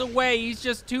gets away. He's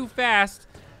just too fast.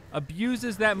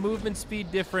 Abuses that movement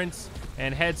speed difference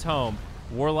and heads home.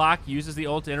 Warlock uses the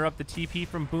ult to interrupt the TP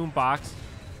from Boombox.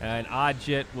 And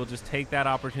Oddjit will just take that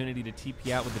opportunity to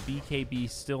TP out with the BKB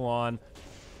still on.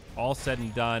 All said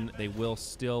and done, they will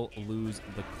still lose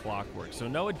the Clockwork. So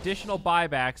no additional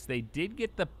buybacks. They did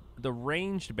get the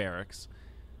ranged barracks.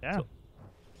 Yeah. So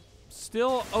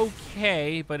still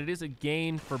okay, but it is a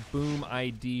gain for Boom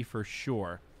ID for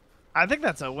sure. I think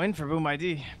that's a win for Boom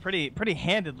ID. Pretty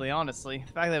handedly, honestly.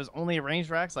 The fact that it was only a ranged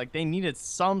Rax, like, they needed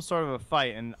some sort of a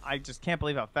fight, and I just can't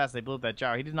believe how fast they blew up that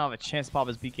gyro. He did not have a chance to pop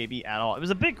his BKB at all. It was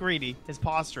a bit greedy, his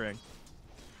posturing.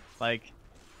 Like,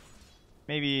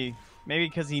 maybe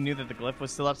because he knew that the glyph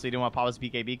was still up, so he didn't want to pop his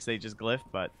BKB because they just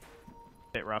glyphed, but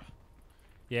a bit rough.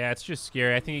 Yeah, it's just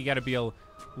scary. I think you got to be a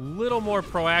little more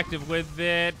proactive with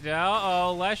it.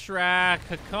 Uh-oh, Leshrak,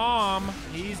 Hakam,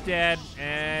 he's dead.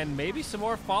 And maybe some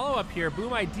more follow-up here.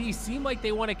 Boom ID seem like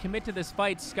they want to commit to this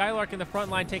fight. Skylark in the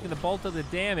front line taking the bulk of the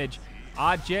damage.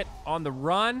 Oddjit on the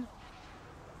run.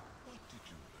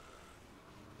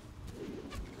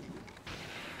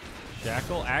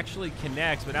 Shackle actually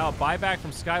connects, but now a buyback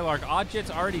from Skylark.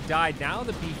 Oddjit's already died. Now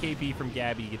the BKB from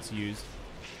Gabby gets used.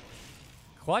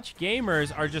 Clutch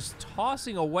Gamers are just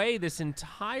tossing away this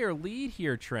entire lead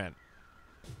here, Trent.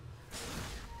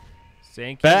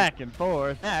 Sankin back and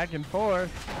forth,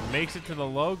 makes it to the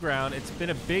low ground. It's been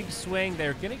a big swing.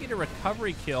 They're going to get a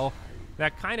recovery kill.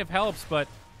 That kind of helps, but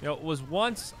you know, it was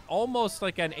once almost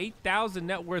like an 8,000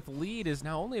 net worth lead, is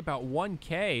now only about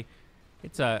 1K.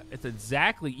 It's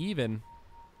exactly even.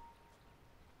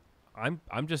 I'm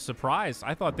just surprised.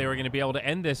 I thought they were going to be able to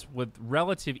end this with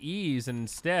relative ease, and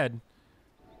instead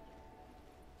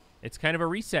it's kind of a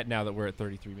reset now that we're at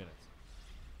 33 minutes.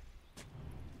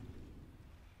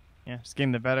 Yeah, just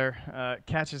game the better.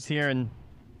 Catches here, and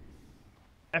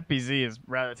FBZ is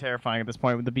rather terrifying at this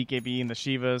point with the BKB and the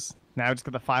Shivas. Now just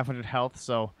got the 500 health,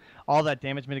 so all that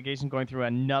damage mitigation going through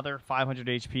another 500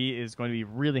 HP is going to be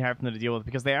really hard for them to deal with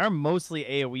because they are mostly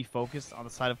AoE focused on the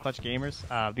side of Clutch Gamers.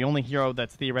 The only hero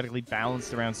that's theoretically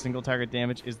balanced around single target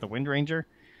damage is the Wind Ranger,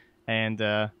 and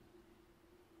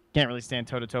can't really stand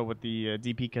toe-to-toe with the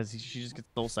DP because she just gets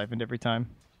soul siphoned every time.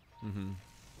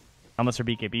 Unless her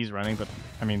BKB's running, but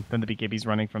I mean, then the BKB's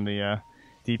running from the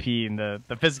DP, and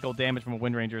the physical damage from a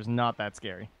Wind Ranger is not that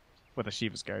scary with a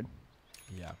Shiva's guard.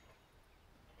 Yeah.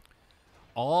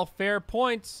 All fair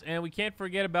points, and we can't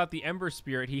forget about the Ember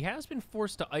Spirit. He has been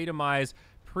forced to itemize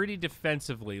pretty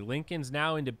defensively. Lincoln's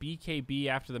now into BKB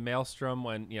after the Maelstrom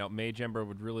when, you know, Mage Ember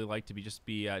would really like to be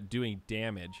doing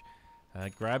damage.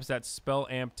 Grabs that Spell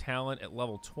Amp talent at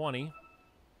level 20.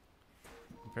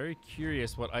 I'm very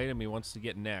curious what item he wants to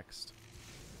get next.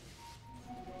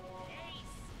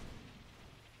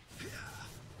 I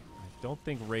don't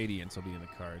think Radiance will be in the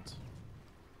cards.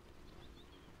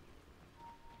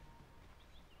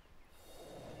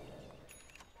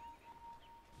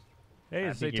 Hey,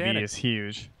 that BKB is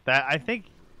huge. I think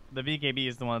the BKB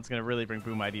is the one that's going to really bring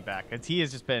Boom ID back. Because he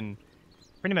has just been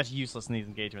pretty much useless in these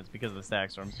engagements because of the Static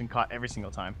Storm. He's been caught every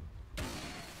single time.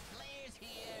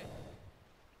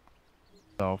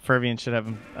 So Fervian should have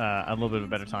a little bit of a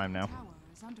better time now.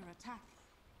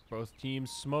 Both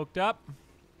teams smoked up.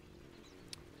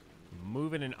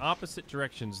 Moving in opposite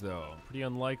directions, though. Pretty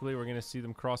unlikely we're going to see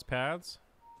them cross paths.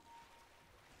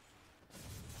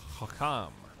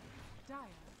 Hakam.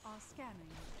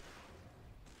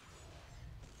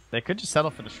 They could just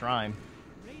settle for the Shrine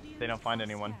if they don't find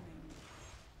anyone.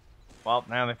 Well,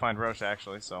 now they find Roche,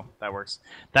 actually, so that works.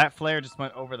 That flare just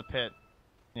went over the pit.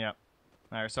 Yep.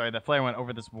 Sorry, the flare went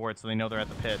over this ward, so they know they're at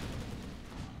the pit.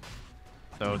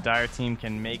 So Dire team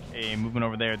can make a movement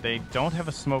over there. They don't have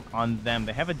a smoke on them.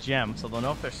 They have a gem, so they'll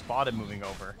know if they're spotted moving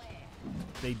over.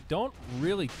 They don't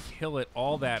really kill it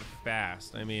all that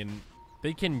fast. I mean,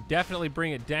 they can definitely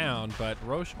bring it down, but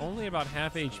Roche only about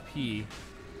half HP.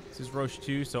 This is Roche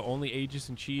 2, so only Aegis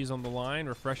and Cheese on the line.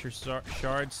 Refresher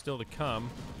shards still to come.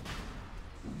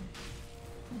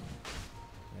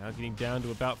 Now getting down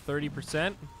to about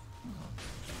 30%.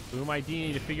 Boom ID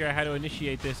need to figure out how to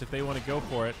initiate this if they want to go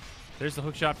for it. There's the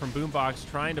hook shot from Boombox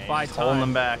trying to buy time. Holding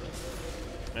them back.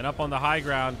 And up on the high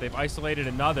ground, they've isolated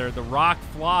another. The rock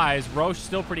flies. Roche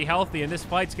still pretty healthy, and this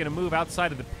fight's going to move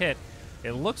outside of the pit.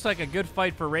 It looks like a good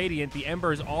fight for Radiant. The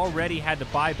Embers already had to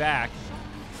buy back.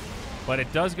 But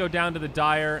it does go down to the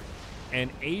Dire, and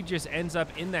Aegis ends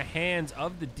up in the hands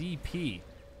of the DP.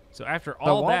 So after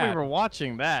all while we were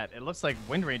watching that, it looks like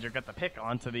Wind Ranger got the pick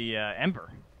onto the Ember.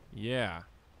 Yeah.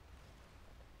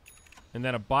 And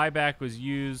then a buyback was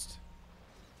used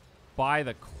by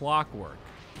the Clockwork.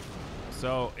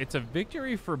 So it's a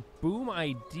victory for Boom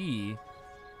ID.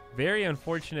 Very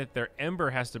unfortunate their Ember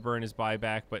has to burn his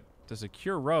buyback, but to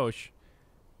secure Roche,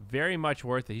 very much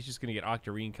worth it. He's just going to get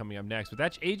Octarine coming up next. But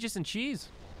that's Aegis and Cheese.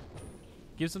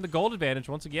 Gives them the gold advantage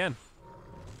once again.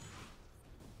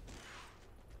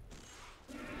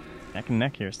 Neck and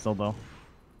neck here still, though.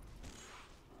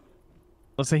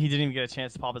 Looks like he didn't even get a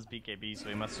chance to pop his BKB, so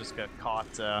he must just get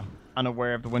caught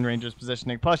unaware of the Wind Ranger's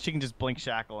positioning. Plus, she can just blink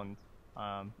Shackle, and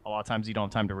a lot of times you don't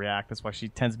have time to react. That's why she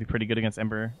tends to be pretty good against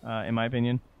Ember, in my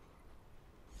opinion.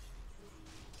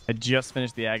 I just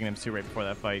finished the Aghanims, too, right before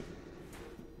that fight.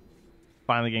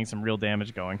 Finally getting some real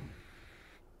damage going.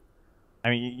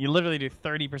 I mean, you literally do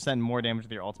 30% more damage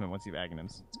with your ultimate once you have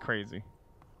Aghanims. It's crazy.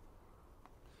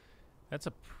 That's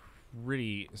a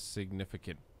pretty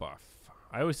significant buff.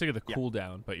 I always think of the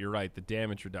cooldown, but you're right. The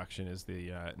damage reduction is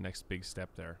the next big step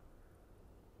there.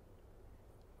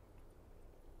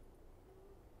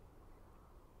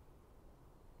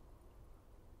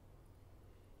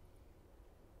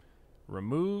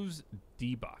 Removes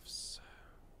debuffs.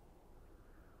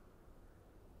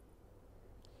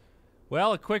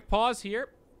 Well, a quick pause here.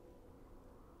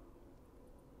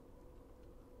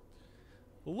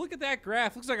 Look at that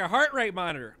graph. Looks like a heart rate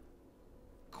monitor.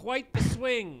 Quite the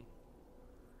swing.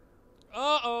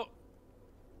 Uh-oh.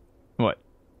 What?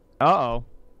 Uh-oh.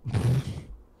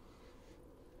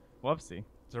 Whoopsie.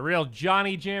 It's a real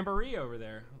Johnny Jamboree over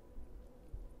there.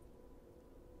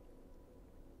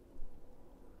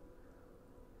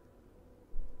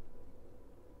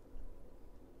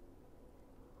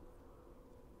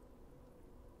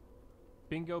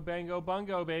 Bingo, bango,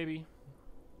 bungo, baby.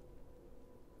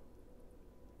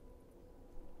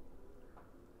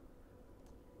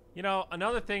 You know,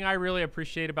 another thing I really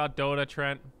appreciate about Dota,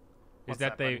 Trent, is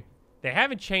that they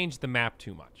haven't changed the map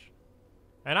too much.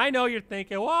 And I know you're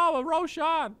thinking, whoa, a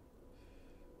Roshan.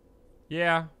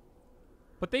 Yeah.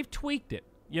 But they've tweaked it.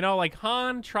 You know, like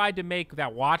Han tried to make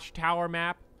that Watchtower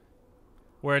map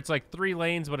where it's like 3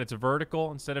 lanes, but it's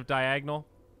vertical instead of diagonal.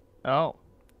 Oh.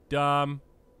 Dumb.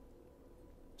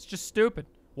 It's just stupid.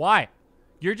 Why?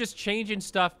 You're just changing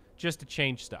stuff just to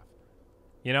change stuff.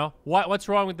 You know? What's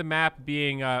wrong with the map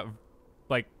being,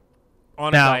 like,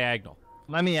 on a diagonal?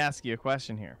 Let me ask you a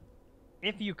question here.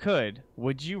 If you could,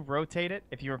 would you rotate it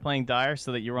if you were playing Dire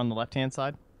so that you were on the left-hand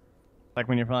side? Like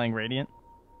when you're playing Radiant?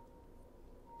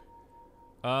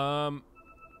 You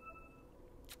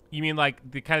mean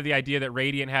like the kind of the idea that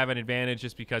Radiant have an advantage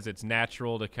just because it's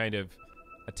natural to kind of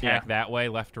attack that way,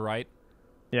 left to right?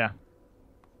 Yeah.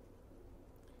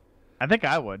 I think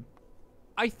I would.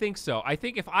 I think so. I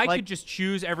think if I could just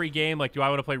choose every game, like, do I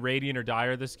want to play Radiant or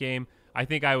Dire this game? I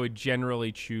think I would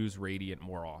generally choose Radiant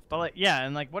more often. But like, yeah,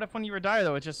 and like, what if when you were Dire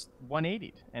though, it just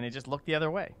 180'd and it just looked the other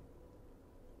way?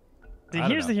 See,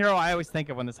 here's the hero I always think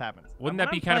of when this happens. Wouldn't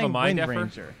that be kind of a mind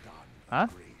effort? Huh?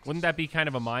 Wouldn't that be kind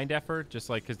of a mind effort? Just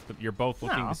like because you're both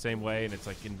looking the same way and it's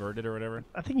like inverted or whatever.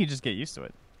 I think you just get used to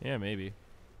it. Yeah, maybe.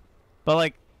 But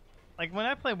like when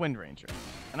I play Wind Ranger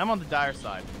and I'm on the Dire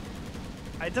side,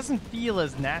 it doesn't feel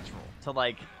as natural to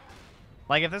like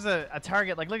if there's a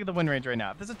target, like look at the Wind Ranger right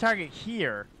now. If there's a target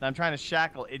here that I'm trying to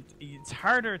shackle, it's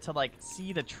harder to like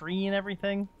see the tree and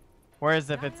everything. Whereas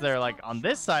if it's there like on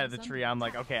this side of the tree, I'm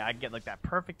like, okay, I get like that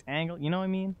perfect angle. You know what I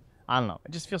mean? I don't know.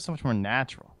 It just feels so much more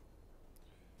natural.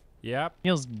 Yep.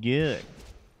 Feels good.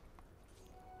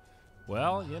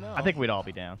 Well, you know. I think we'd all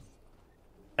be down.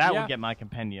 That would get my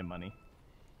compendium money.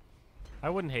 I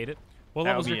wouldn't hate it. What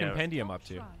level's your compendium up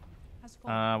to?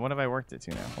 What have I worked it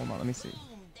to now? Hold on, let me see.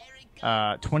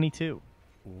 22.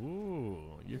 Ooh,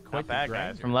 you're quite Not bad, the guys.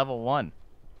 grinder. From level 1.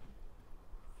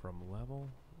 From level 1.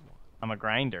 I'm a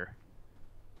grinder.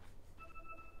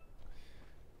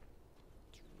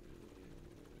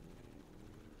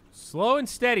 Slow and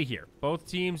steady here. Both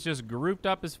teams just grouped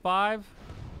up as 5.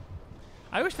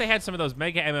 I wish they had some of those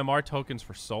Mega MMR tokens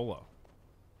for solo.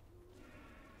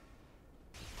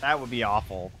 That would be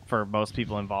awful for most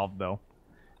people involved, though.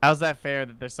 How's that fair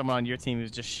that there's someone on your team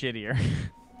who's just shittier?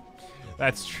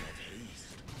 That's true.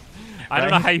 I don't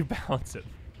know how you balance it.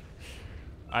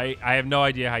 I have no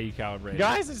idea how you calibrate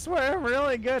Guys, I swear I'm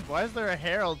really good. Why is there a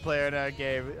Herald player in our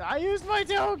game? I used my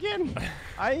token.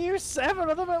 I used 7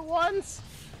 of them at once.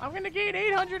 I'm going to gain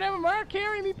 800 MMR.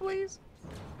 Carry me, please.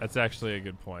 That's actually a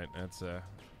good point. That's I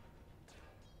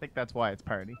think that's why it's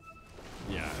party.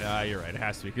 Yeah, you're right. It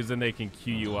has to be, because then they can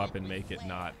queue you up and make it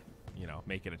not,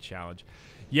 make it a challenge.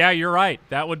 Yeah, you're right.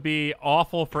 That would be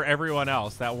awful for everyone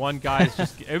else. That one guy is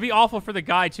just... It would be awful for the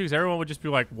guy, too, because everyone would just be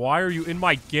like, why are you in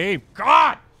my game?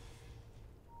 God!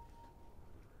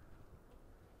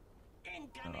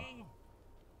 Incoming.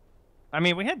 I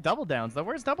mean, we had double downs, though.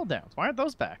 Where's double downs? Why aren't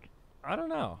those back? I don't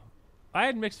know. I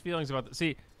had mixed feelings about this.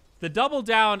 See, the double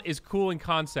down is cool in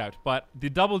concept, but the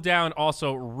double down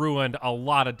also ruined a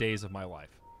lot of days of my life.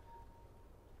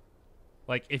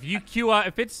 Like, if you queue up,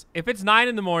 if it's 9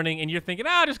 in the morning and you're thinking,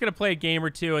 I'm just gonna play a game or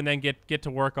two and then get to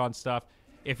work on stuff.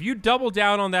 If you double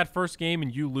down on that first game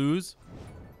and you lose,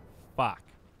 fuck.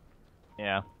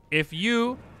 Yeah. If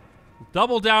you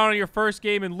double down on your first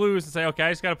game and lose and say, okay,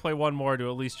 I just gotta play one more to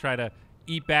at least try to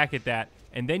eat back at that,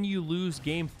 and then you lose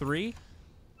game 3,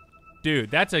 dude,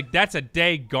 that's a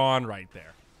day gone right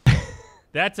there.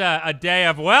 That's a day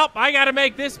of, well, I got to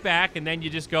make this back, and then you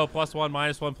just go +1,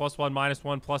 -1, +1,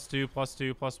 -1, +2,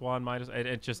 +2, +1, minus.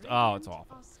 It just, oh, it's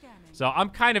awful. So I'm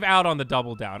kind of out on the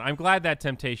double down. I'm glad that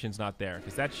temptation's not there,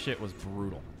 because that shit was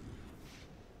brutal.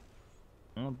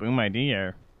 Well, Boom ID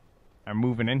are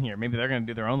moving in here. Maybe they're going to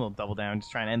do their own little double down,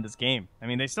 just trying to end this game. I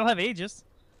mean, they still have Aegis.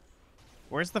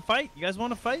 Where's the fight? You guys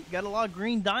want to fight? You got a lot of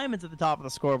green diamonds at the top of the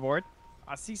scoreboard.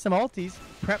 I see some ultis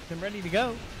prepped and ready to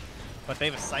go. But they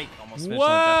have a sight almost finished on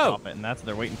the death prophet, and that's what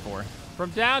they're waiting for. From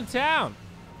downtown.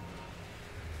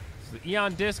 So the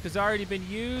Eon disc has already been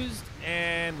used,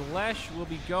 and Lesh will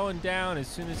be going down as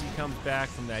soon as he comes back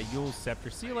from that Yule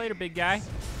Scepter. See you later, big guy.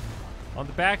 On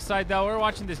the backside, though, we're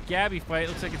watching this Gabby fight.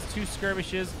 Looks like it's 2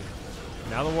 skirmishes.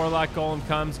 Now the Warlock Golem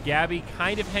comes. Gabby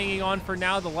kind of hanging on for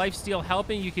now. The lifesteal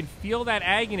helping. You can feel that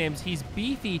Aghanims. He's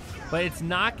beefy, but it's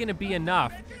not going to be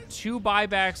enough. 2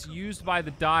 buybacks used by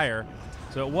the Dire.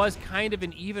 So it was kind of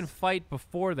an even fight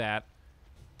before that.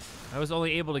 I was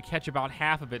only able to catch about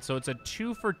half of it. So it's a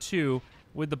 2 for 2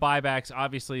 with the buybacks.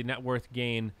 Obviously, net worth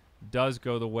gain does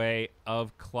go the way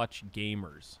of Clutch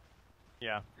Gamers.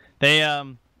 Yeah.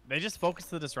 They just focused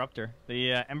the Disruptor.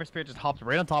 The Ember Spirit just hopped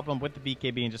right on top of him with the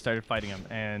BKB and just started fighting him.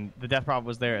 And the Death Prophet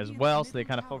was there as well, so they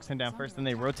kind of focused him down first, then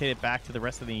they rotated back to the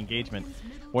rest of the engagement.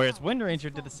 Whereas Wind Ranger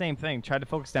did the same thing, tried to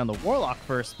focus down the Warlock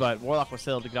first, but Warlock was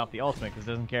still able to get off the ultimate because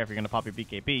it doesn't care if you're going to pop your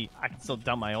BKB. I can still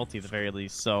dump my ulti at the very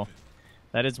least, so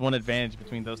that is one advantage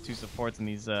between those 2 supports and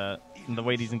these and the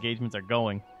way these engagements are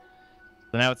going.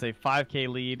 So now it's a 5k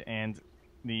lead, and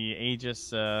the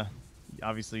Aegis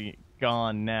obviously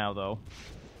gone now, though.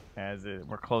 As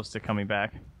we're close to coming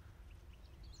back.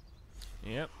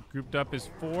 Yep, grouped up is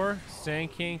 4.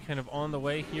 Sand King kind of on the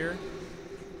way here.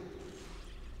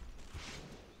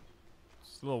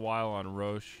 Just a little while on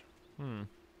Roche. Oh,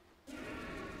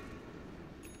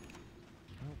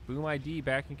 Boom ID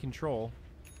back in control.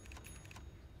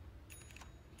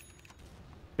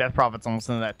 Death Prophet's almost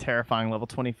into that terrifying level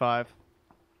 25.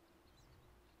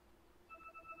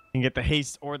 You can get the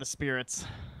haste or the spirits.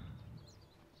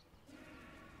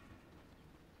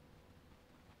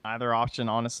 Either option,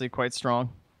 honestly, quite strong.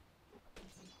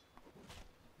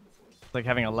 It's like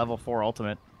having a level 4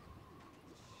 ultimate.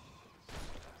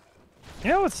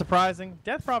 You know what's surprising?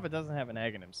 Death Prophet doesn't have an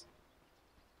Aghanims.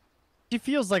 She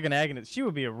feels like an Aghanims. She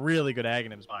would be a really good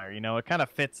Aghanims buyer, you know? It kind of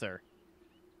fits her.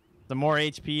 The more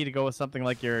HP to go with something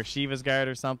like your Shiva's Guard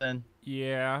or something.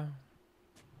 Yeah.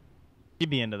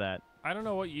 She'd be into that. I don't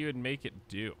know what you would make it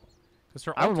do.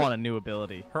 I would want a new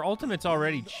ability. Her ultimate's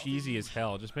already cheesy as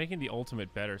hell. Just making the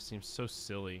ultimate better seems so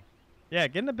silly. Yeah,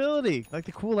 get an ability like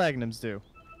the cool Aghanims do.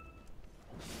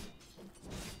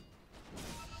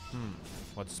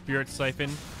 What, Spirit Siphon?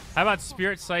 How about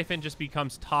Spirit Siphon just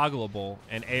becomes toggleable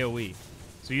and AoE?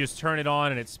 So you just turn it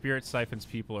on and it Spirit Siphons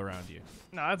people around you.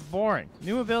 No, that's boring.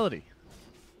 New ability.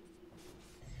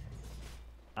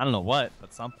 I don't know what,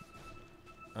 but something.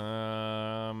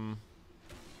 Um...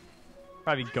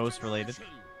 Probably ghost related.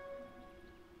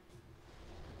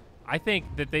 I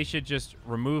think that they should just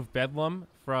remove Bedlam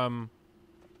from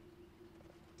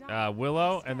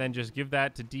Willow and then just give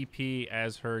that to DP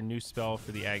as her new spell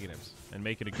for the Aghanim's and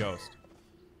make it a ghost.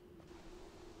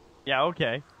 Yeah,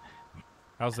 okay.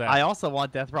 How's that? I also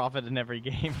want Death Prophet in every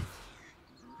game.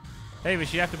 Hey,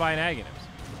 but you have to buy an Aghanim's.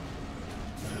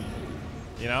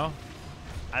 You know?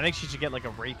 I think she should get like a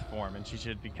Wraith form, and she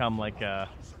should become like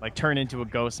turn into a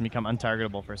ghost and become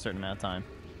untargetable for a certain amount of time.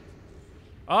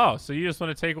 Oh, so you just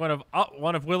want to take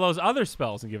one of Willow's other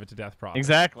spells and give it to Death Prophet?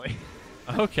 Exactly.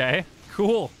 Okay,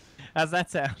 cool. How's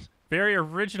that sound? Very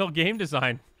original game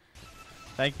design.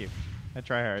 Thank you. I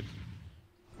try hard.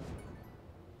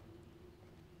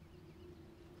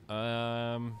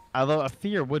 Although a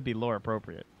fear would be lore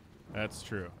appropriate. That's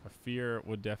true. A fear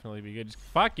would definitely be good. Just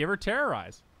fuck, give her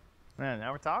terrorize. Man,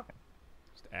 now we're talking.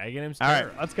 Just Aghanim's All terror.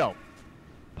 right, let's go.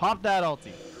 Pop that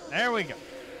ulti. There we go.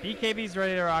 BKB's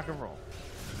ready to rock and roll.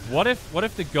 What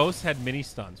if the ghosts had mini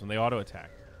stuns when they auto attack?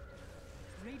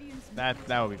 That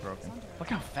would be broken. Look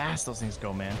how fast those things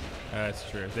go, man. That's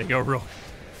true. They go real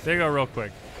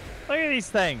quick. Look at these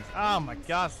things. Oh my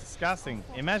gosh, disgusting.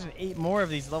 Imagine 8 more of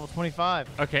these level 25.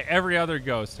 Okay, every other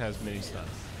ghost has mini stuns.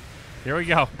 Here we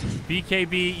go.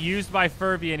 BKB used by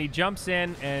Furby, and he jumps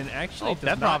in and actually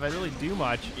does not really do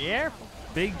much. Careful.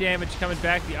 Big damage coming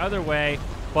back the other way.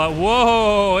 But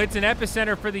whoa, it's an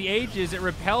epicenter for the ages. It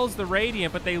repels the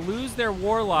Radiant, but they lose their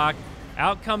Warlock.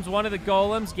 Out comes one of the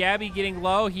Golems. Gabby getting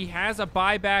low. He has a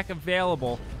buyback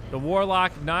available. The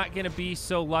Warlock not going to be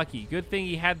so lucky. Good thing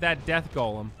he had that Death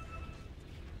Golem.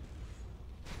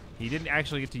 He didn't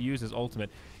actually get to use his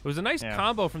ultimate. It was a nice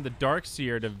combo from the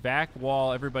Darkseer to vac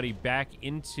wall everybody back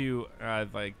into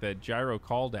like the gyro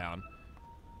call down.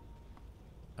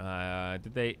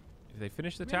 Did they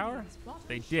finish the tower?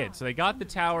 They did. So they got the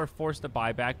tower, forced a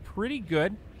buyback. Pretty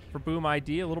good for Boom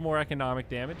ID. A little more economic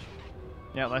damage.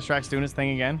 Yeah, Leshrax's doing his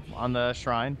thing again on the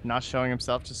shrine, not showing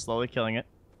himself, just slowly killing it.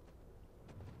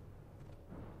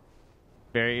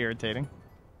 Very irritating.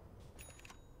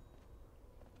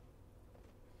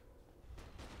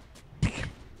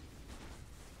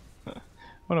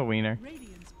 What a wiener.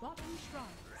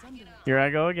 Here I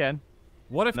go again.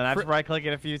 What if then I have to right click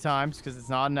it a few times because it's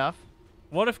not enough.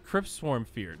 What if Crypt Swarm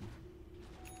feared?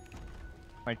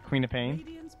 Like Queen of Pain?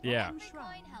 Yeah.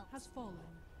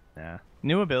 Yeah.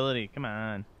 New ability. Come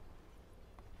on.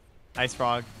 Ice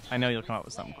Frog. I know you'll come up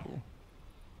with something cool.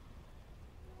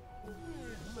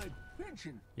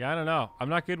 Yeah, I don't know. I'm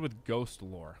not good with ghost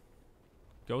lore.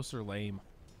 Ghosts are lame.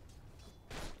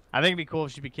 I think it'd be cool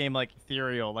if she became like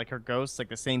ethereal, like her ghosts, like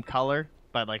the same color,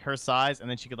 but like her size, and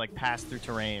then she could like pass through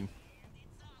terrain.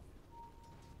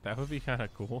 That would be kind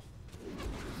of cool.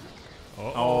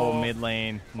 Oh, mid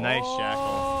lane. Nice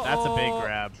shackle. That's a big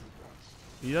grab.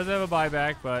 He does have a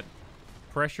buyback, but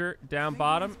pressure down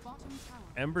bottom.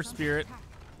 Ember Spirit.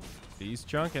 He's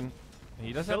chunking.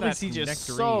 He does have that Siege is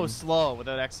nectarine. so slow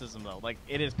without Exorcism, though. Like,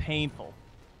 it is painful.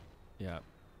 Yeah.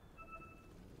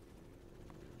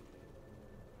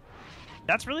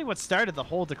 That's really what started the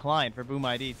whole decline for Boom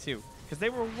ID, too. Because they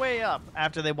were way up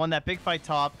after they won that big fight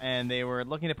top, and they were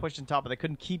looking to push in top, but they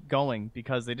couldn't keep going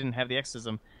because they didn't have the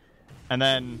Exorcism. And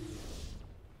then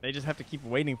they just have to keep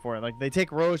waiting for it. Like, they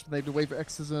take Roche, but they have to wait for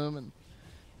Exorcism, and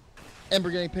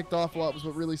Ember getting picked off a lot was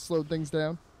what really slowed things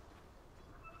down.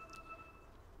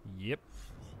 Yep.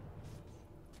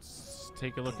 Let's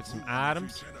take a look at some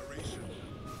items.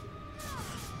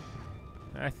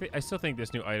 I still think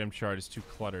this new item chart is too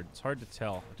cluttered. It's hard to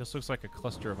tell. It just looks like a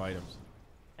cluster of items.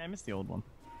 I missed the old one.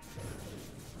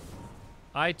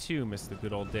 I, too, miss the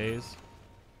good old days.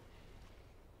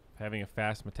 Having a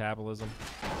fast metabolism.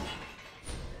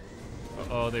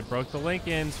 Uh-oh, they broke the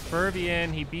Lincolns.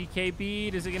 Fervian, he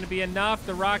BKB'd. Is it going to be enough?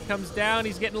 The rock comes down.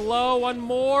 He's getting low. One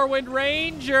more. Wind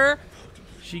Ranger.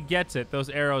 She gets it. Those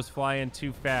arrows fly in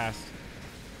too fast.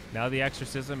 Now the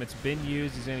Exorcism, it's been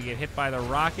used. He's going to get hit by the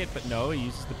rocket, but no, he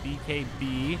uses the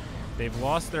BKB. They've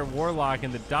lost their Warlock,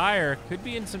 and the Dire could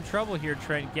be in some trouble here,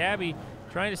 Trent. Gabby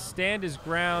trying to stand his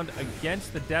ground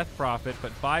against the Death Prophet,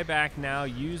 but buyback now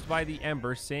used by the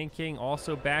Ember. Sand King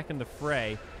also back in the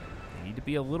fray. They need to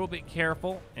be a little bit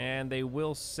careful, and they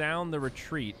will sound the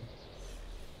retreat.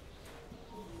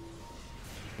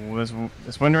 Ooh,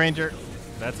 this Wind Ranger.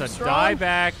 That's a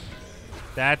dieback.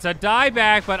 That's a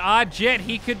dieback, but Jit,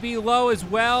 he could be low as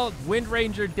well. Wind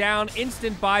Ranger down,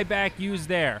 instant buyback used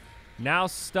there. Now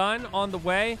stun on the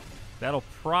way. That'll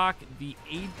proc the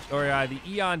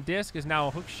Eon Disc as now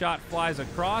a hook shot flies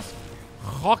across.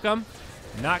 Hook him.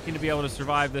 Not going to be able to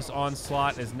survive this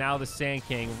onslaught as now the Sand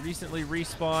King recently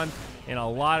respawned in a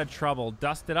lot of trouble.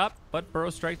 Dusted up, but Burrow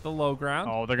strike the low ground.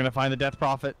 Oh, they're going to find the Death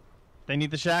Prophet. They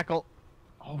need the shackle.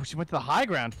 Oh, she went to the high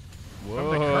ground.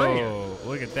 Whoa,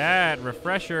 look at that.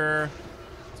 Refresher.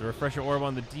 It's a refresher orb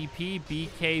on the DP,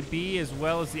 BKB, as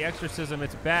well as the exorcism.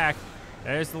 It's back.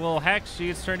 There's the little hex. She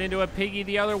gets turned into a piggy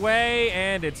the other way,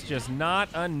 and it's just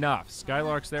not enough.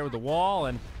 Skylark's there with the wall,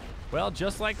 and, well,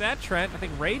 just like that, Trent, I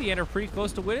think Radiant are pretty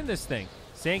close to winning this thing.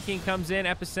 Sand King comes in,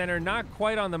 Epicenter not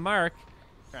quite on the mark.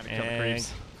 Trying to kill the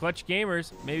creeps. Clutch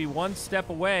Gamers maybe one step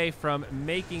away from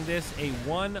making this a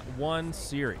 1-1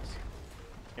 series.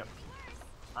 Yep.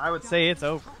 I would say it's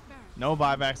over. No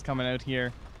buybacks coming out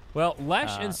here. Well,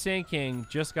 Lesh and Sand King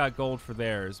just got gold for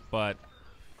theirs, but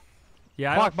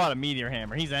yeah, Clock bought a Meteor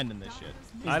Hammer. He's ending this shit.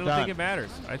 I don't think it matters.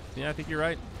 I think you're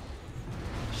right.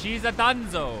 She's a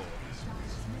Danzo.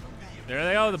 There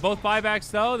they go. The both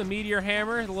buybacks, though. The Meteor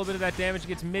Hammer, a little bit of that damage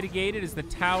gets mitigated as the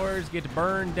towers get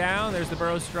burned down. There's the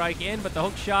Burrow Strike in, but the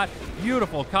hook shot,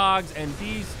 beautiful cogs, and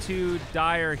these two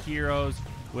dire heroes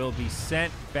will be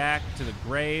sent back to the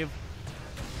grave.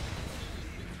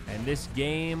 And this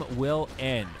game will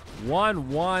end.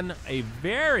 1-1, a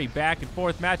very back and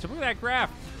forth matchup. Look at that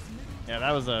graph. Yeah,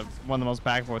 that was one of the most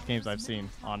back and forth games I've seen,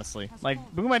 honestly. Like,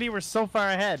 Boom ID were so far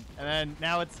ahead, and then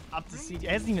now it's up to CG. It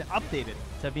hasn't even updated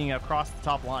to being across the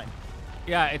top line.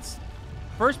 Yeah, it's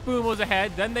first Boom was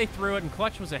ahead, then they threw it and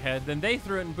Clutch was ahead, then they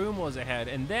threw it and Boom was ahead,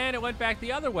 and then it went back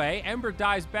the other way. Ember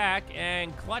dies back,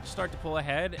 and Clutch start to pull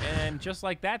ahead, and just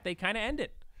like that, they kind of end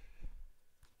it.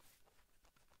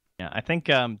 Yeah, I think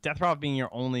Deathrock being your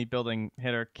only building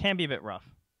hitter can be a bit rough.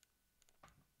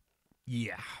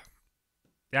 Yeah.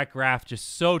 That graph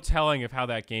just so telling of how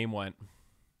that game went.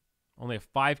 Only a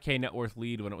 5K net worth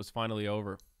lead when it was finally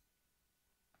over.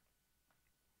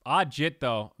 Odd Jit,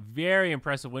 though. Very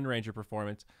impressive Wind Ranger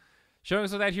performance. Showing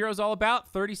us what that hero's all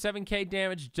about. 37K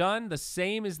damage done. The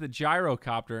same as the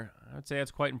Gyrocopter. I would say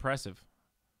that's quite impressive.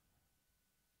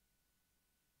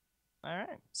 All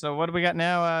right. So what do we got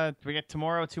now? We get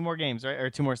tomorrow 2 more games, right? Or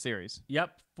 2 more series.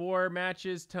 Yep. 4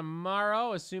 matches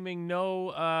tomorrow, assuming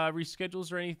no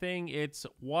reschedules or anything. It's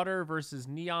Water versus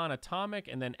Neon Atomic,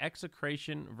 and then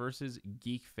Execration versus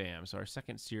Geek Fam. So our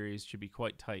second series should be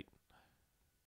quite tight.